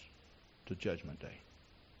to Judgment Day.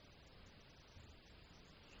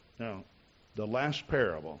 Now, the last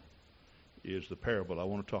parable is the parable I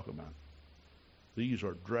want to talk about. These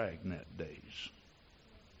are dragnet days.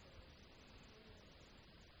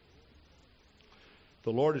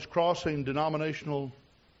 The Lord is crossing denominational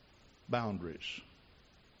boundaries.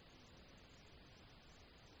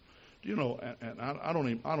 Do you know? And I don't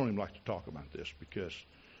even like to talk about this, because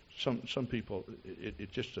some people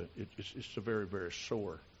it's a very, very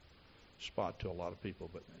sore spot to a lot of people.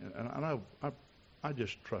 But I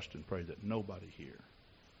just trust and pray that nobody here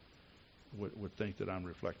would think that I'm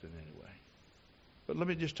reflecting anyway. But let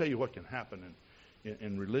me just tell you what can happen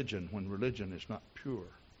in religion when religion is not pure.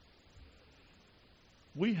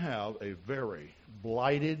 We have a very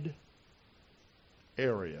blighted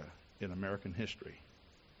area in American history,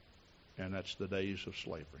 and that's the days of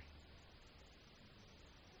slavery.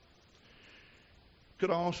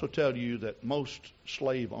 Could I also tell you that most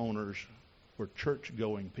slave owners were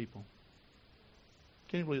church-going people?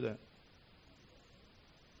 Can you believe that?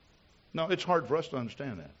 No, it's hard for us to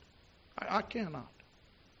understand that. I cannot.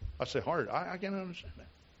 I say hard. I can't understand that.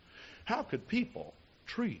 How could people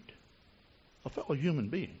treat a fellow human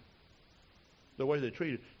being the way they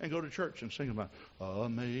treat it and go to church and sing about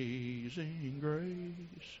Amazing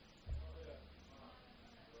Grace?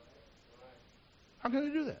 How can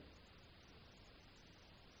they do that?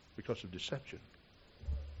 Because of deception.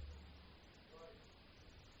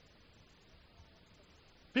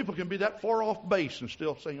 People can be that far off base and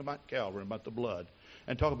still sing about Calvary, about the blood,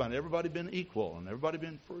 and talk about everybody being equal and everybody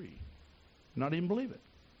being free. Not even believe it.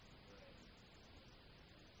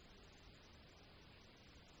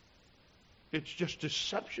 It's just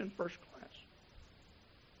deception first class.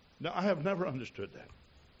 Now, I have never understood that.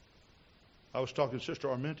 I was talking to Sister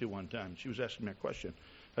Armenti one time. She was asking me a question.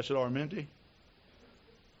 I said, Armenti,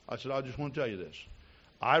 I just want to tell you this.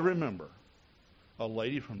 I remember a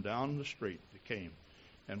lady from down the street that came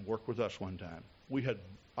and worked with us one time.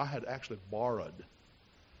 I had actually borrowed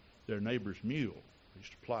their neighbor's mule. They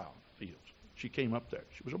used to plow the fields. She came up there.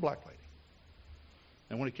 She was a black lady.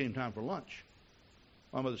 And when it came time for lunch,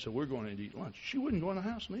 my mother said, we're going in to eat lunch. She wouldn't go in the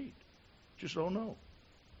house and eat. She said, oh, no.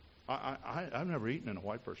 I've never eaten in a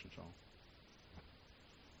white person's home.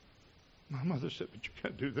 My mother said, but you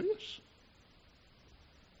can't do this.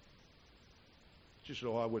 She said,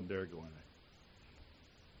 oh, I wouldn't dare go in there.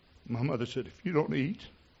 My mother said, if you don't eat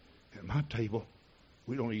at my table,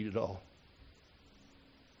 we don't eat at all.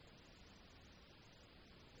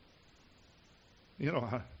 You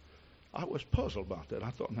know, I was puzzled about that.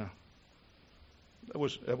 I thought, now, that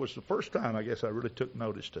was the first time, I guess, I really took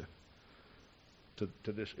notice to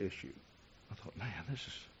this issue. I thought, man,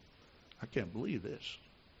 I can't believe this.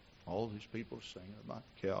 All these people singing about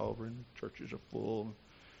Calvary, and the churches are full,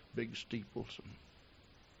 big steeples, and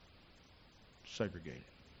segregated.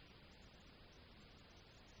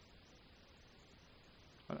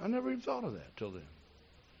 I never even thought of that till then.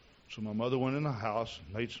 So my mother went in the house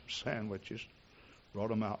and made some sandwiches, brought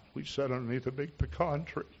them out. We sat underneath a big pecan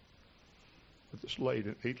tree with this lady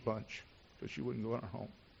and ate lunch because she wouldn't go in her home.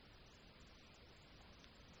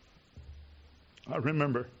 I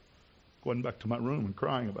remember going back to my room and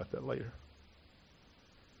crying about that later.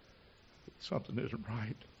 Something isn't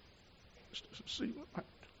right. This doesn't seem right.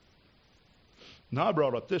 Now I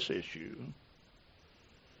brought up this issue,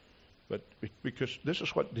 but because this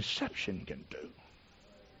is what deception can do.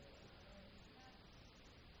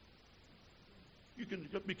 You can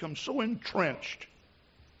become so entrenched,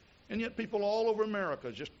 and yet people all over America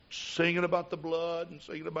are just singing about the blood and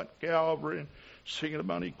singing about Calvary and singing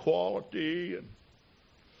about equality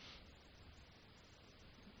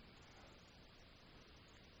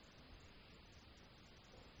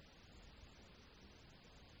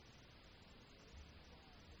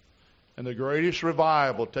and the greatest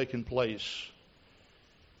revival taking place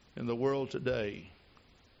in the world today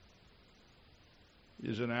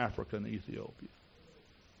is in Africa and Ethiopia.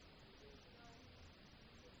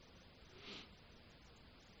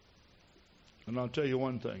 And I'll tell you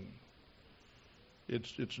one thing.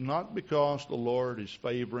 It's not because the Lord is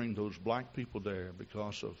favoring those black people there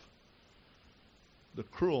because of the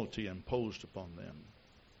cruelty imposed upon them.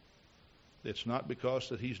 It's not because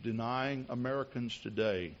that He's denying Americans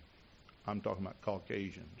today. I'm talking about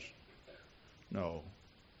Caucasians. No.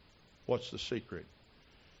 What's the secret?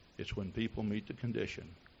 It's when people meet the condition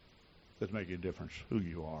that makes a difference who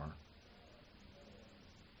you are.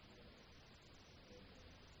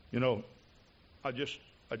 You know, I just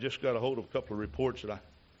got a hold of a couple of reports that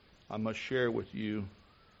I must share with you.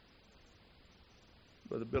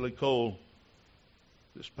 Brother Billy Cole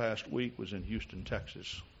this past week was in Houston,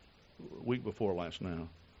 Texas. A week before last now.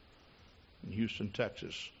 In Houston,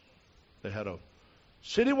 Texas. They had a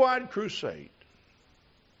citywide crusade.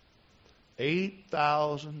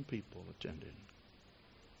 8,000 people attended.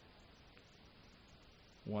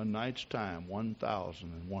 One night's time,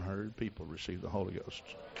 1,100 people received the Holy Ghost.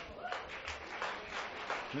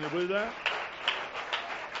 Can you believe that?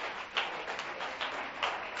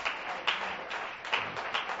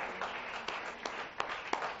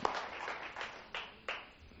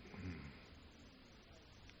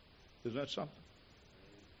 Isn't that something?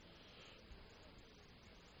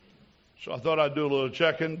 So I thought I'd do a little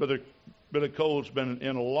checking. Billy Cole's been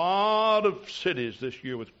in a lot of cities this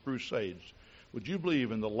year with crusades. Would you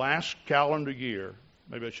believe in the last calendar year,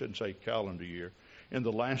 maybe I shouldn't say calendar year, in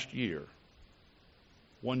the last year,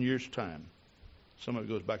 1 year's time, some of it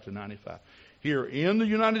goes back to 95, here in the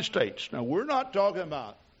United States. Now, we're not talking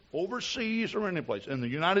about overseas or any place. In the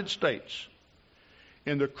United States,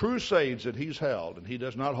 in the crusades that he's held, and he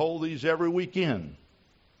does not hold these every weekend.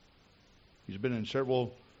 He's been in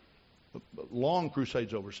several long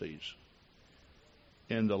crusades overseas.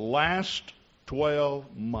 In the last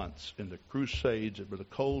 12 months in the crusades that Brother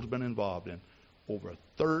Cole's been involved in, over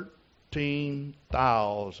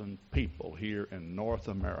 13,000 people here in North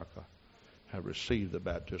America have received the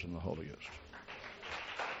baptism of the Holy Ghost.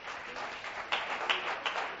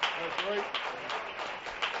 That's right.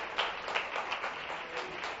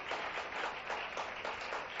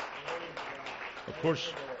 Of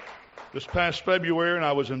course, this past February, and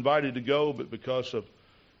I was invited to go, but because of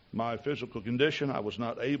my physical condition, I was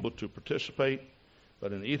not able to participate.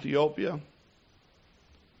 But in Ethiopia,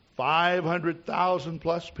 500,000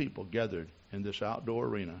 plus people gathered in this outdoor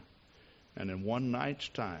arena. And in one night's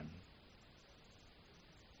time,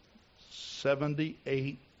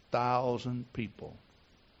 78,000 people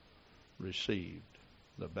received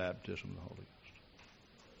the baptism of the Holy Ghost.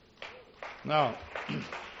 Now,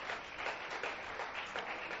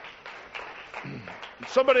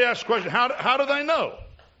 somebody asked the question, how do they know?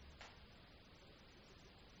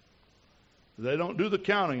 They don't do the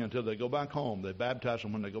counting until they go back home. They baptize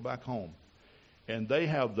them when they go back home. And they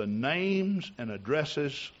have the names and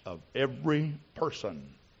addresses of every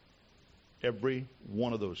person. Every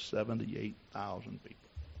one of those 78,000 people.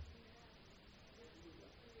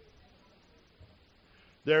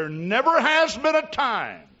 There never has been a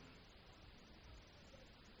time,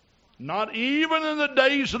 not even in the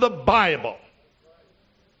days of the Bible,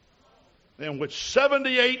 in which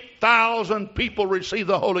 78,000 people received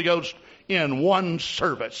the Holy Ghost in one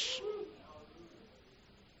service.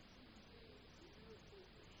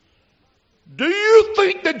 Do you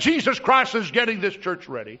think that Jesus Christ is getting this church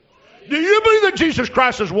ready? Do you believe that Jesus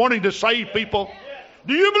Christ is wanting to save people?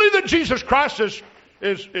 Do you believe that Jesus Christ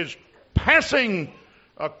is passing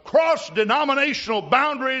across denominational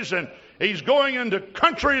boundaries, and he's going into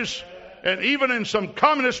countries and even in some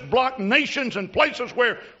communist bloc nations and places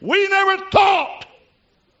where we never thought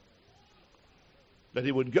that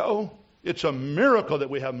he would go? It's a miracle that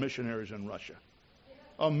we have missionaries in Russia.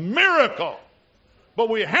 A miracle. But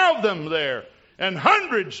we have them there. And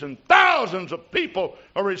hundreds and thousands of people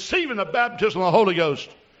are receiving the baptism of the Holy Ghost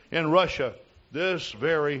in Russia this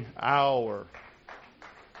very hour.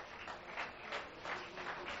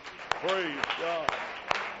 Praise God.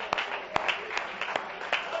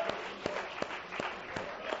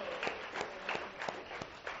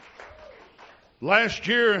 Last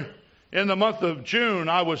year, in the month of June,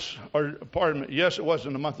 it was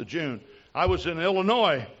in the month of June, I was in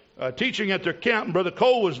Illinois teaching at their camp, and Brother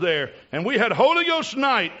Cole was there. And we had Holy Ghost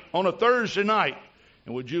night on a Thursday night.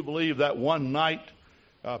 And would you believe that one night,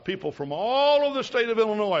 people from all over the state of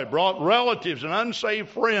Illinois brought relatives and unsaved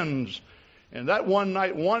friends. And that one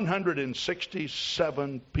night,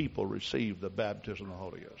 167 people received the baptism of the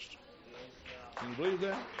Holy Ghost. Can you believe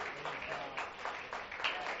that?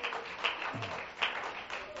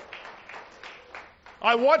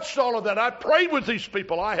 I watched all of that. I prayed with these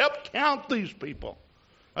people. I helped count these people.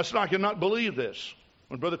 I said, I cannot believe this.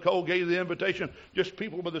 When Brother Cole gave the invitation, just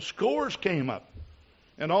people by the scores came up.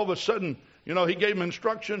 And all of a sudden, he gave them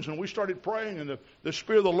instructions, and we started praying, and the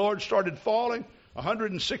Spirit of the Lord started falling.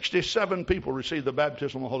 167 people received the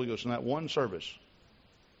baptism of the Holy Ghost in that one service.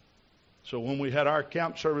 So when we had our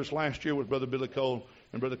camp service last year with Brother Billy Cole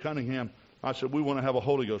and Brother Cunningham, I said, we want to have a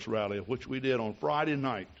Holy Ghost rally, which we did on Friday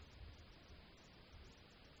night.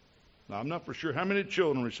 Now, I'm not for sure how many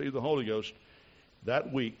children received the Holy Ghost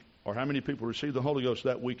that week, or how many people received the Holy Ghost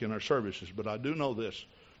that week in our services, but I do know this,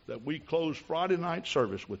 that we closed Friday night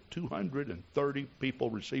service with 230 people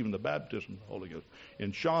receiving the baptism of the Holy Ghost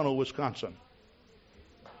in Shawano, Wisconsin.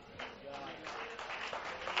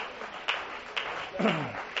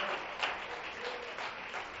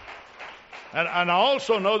 And I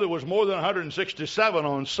also know there was more than 167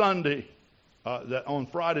 on Sunday, on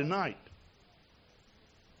Friday night.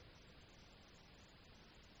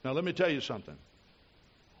 Now, let me tell you something.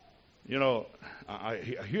 I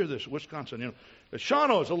hear this, Wisconsin.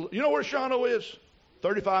 Shawano is, you know where Shawano is?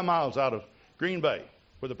 35 miles out of Green Bay,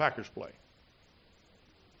 where the Packers play.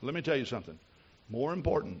 Let me tell you something. More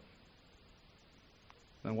important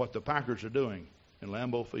than what the Packers are doing in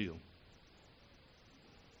Lambeau Field,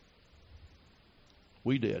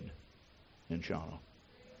 we did in Shawano.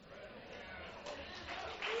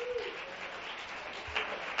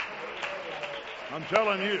 I'm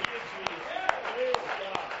telling you.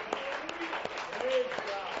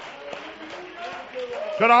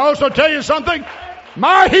 Can I also tell you something?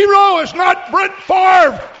 My hero is not Brett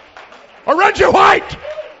Favre or Reggie White.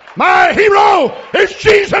 My hero is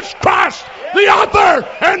Jesus Christ, the author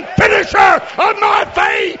and finisher of my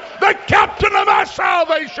faith, the captain of my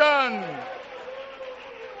salvation.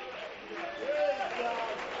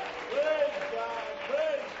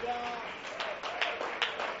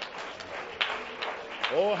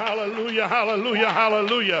 Oh, hallelujah, hallelujah,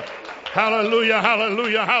 hallelujah. Hallelujah,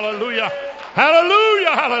 hallelujah, hallelujah.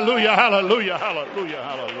 Hallelujah, hallelujah, hallelujah, hallelujah,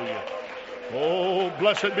 hallelujah. Oh,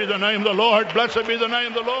 blessed be the name of the Lord. Blessed be the name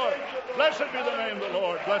of the Lord. Blessed be the name of the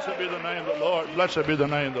Lord. Blessed be the name of the Lord. Blessed be the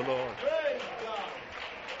name of the Lord.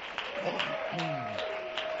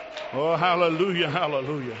 Oh, hallelujah,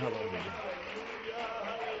 hallelujah, hallelujah.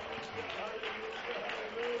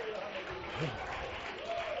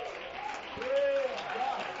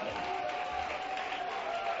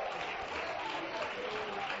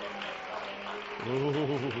 Oh,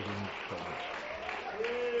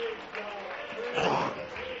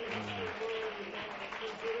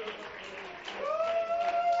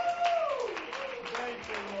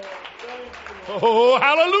 Oh,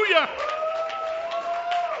 hallelujah.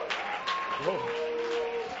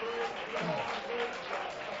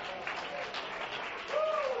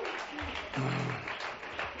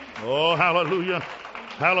 Oh, hallelujah.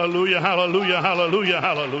 Hallelujah, hallelujah, hallelujah,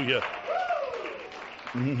 hallelujah.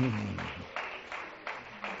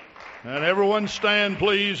 And everyone stand,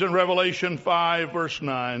 please, in Revelation 5, verse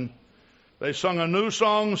 9. They sung a new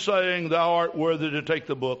song, saying, Thou art worthy to take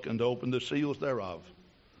the book and to open the seals thereof.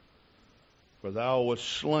 For thou wast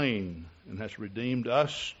slain and hast redeemed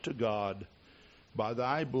us to God by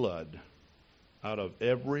thy blood out of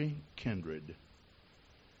every kindred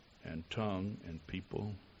and tongue and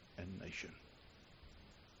people and nation.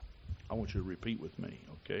 I want you to repeat with me,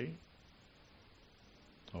 okay?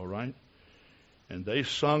 All right? And they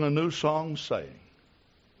sung a new song, saying,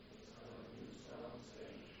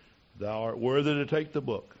 Thou art worthy to take the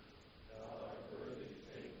book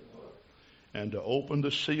and to open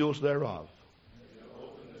the seals thereof.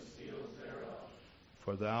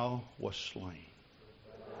 For thou wast slain.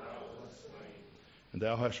 And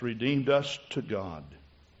thou hast redeemed us to God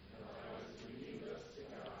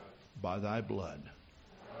by thy blood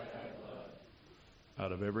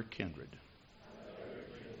out of every kindred.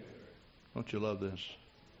 Don't you love this?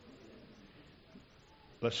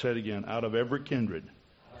 Let's say it again. Out of every kindred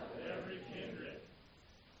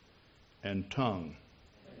and tongue.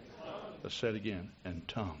 Let's say it again. And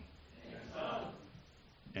tongue.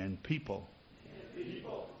 And people.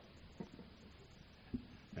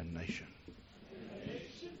 And nation.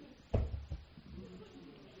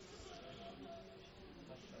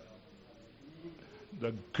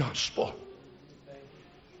 The gospel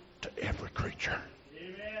to every creature.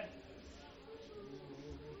 Amen.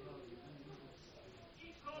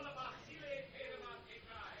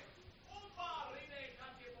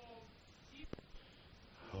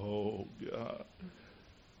 Oh God,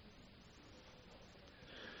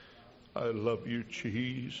 I love you,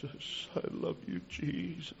 Jesus. I love you,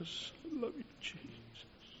 Jesus. I love you, Jesus.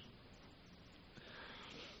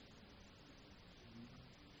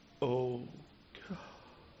 Oh God.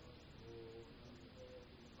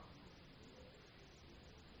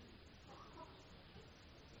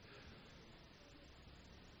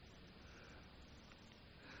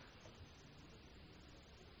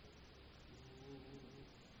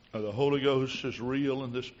 The Holy Ghost is real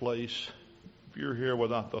in this place. If you're here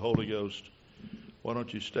without the Holy Ghost, why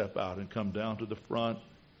don't you step out and come down to the front?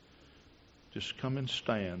 Just come and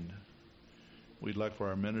stand. We'd like for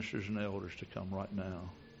our ministers and elders to come right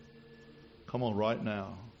now. Come on right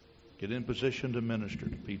now. Get in position to minister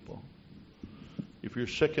to people. If you're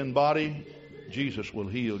sick in body, Jesus will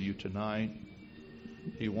heal you tonight.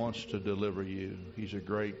 He wants to deliver you. He's a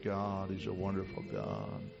great God. He's a wonderful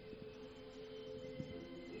God.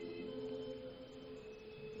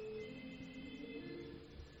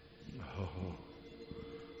 Oh.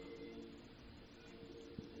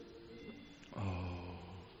 Oh,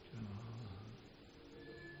 God.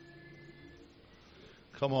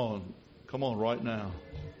 Come on. Come on right now.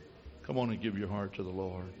 Come on and give your heart to the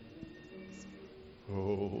Lord.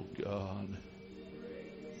 Oh, God.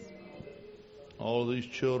 All of these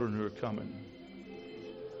children who are coming.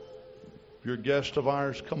 If you're a guest of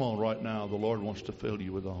ours, come on right now. The Lord wants to fill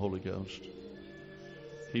you with the Holy Ghost.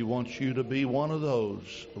 He wants you to be one of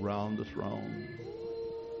those around the throne.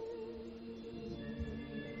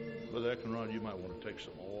 Brother Eckenrod, you might want to take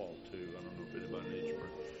some oil too. I don't know if anybody needs prayer.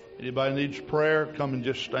 Anybody needs prayer, come and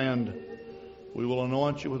just stand. We will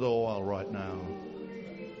anoint you with oil right now.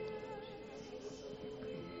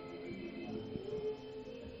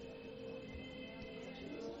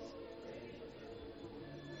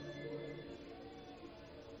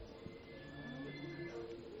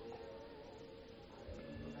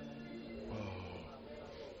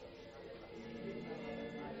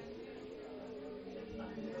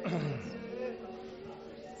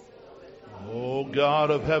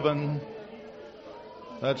 God of heaven.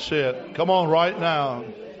 That's it. Come on right now.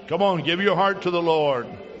 Come on, give your heart to the Lord.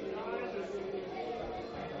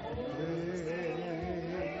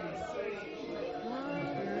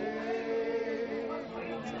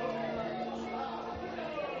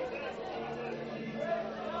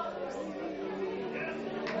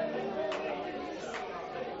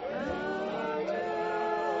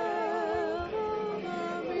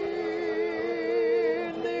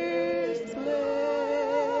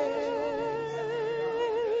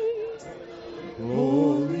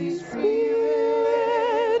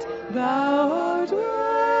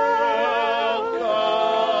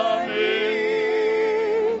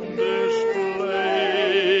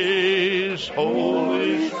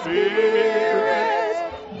 Holy Spirit,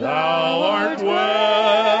 thou art welcome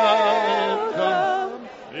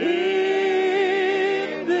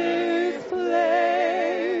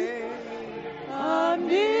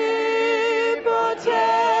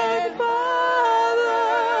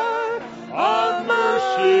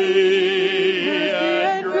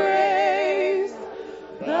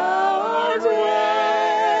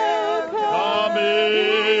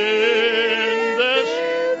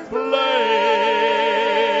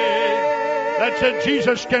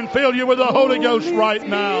Jesus can fill you with the Holy Ghost right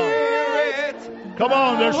now. Come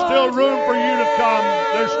on, there's still room for you to come.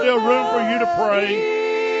 There's still room for you to pray.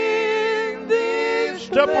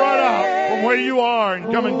 Step right out from where you are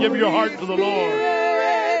and come and give your heart to the Lord.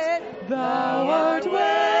 Thou art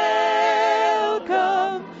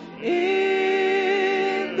welcome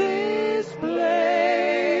in this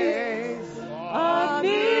place. Omnipotent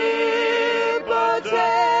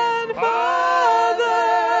Father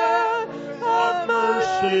of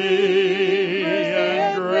mercy.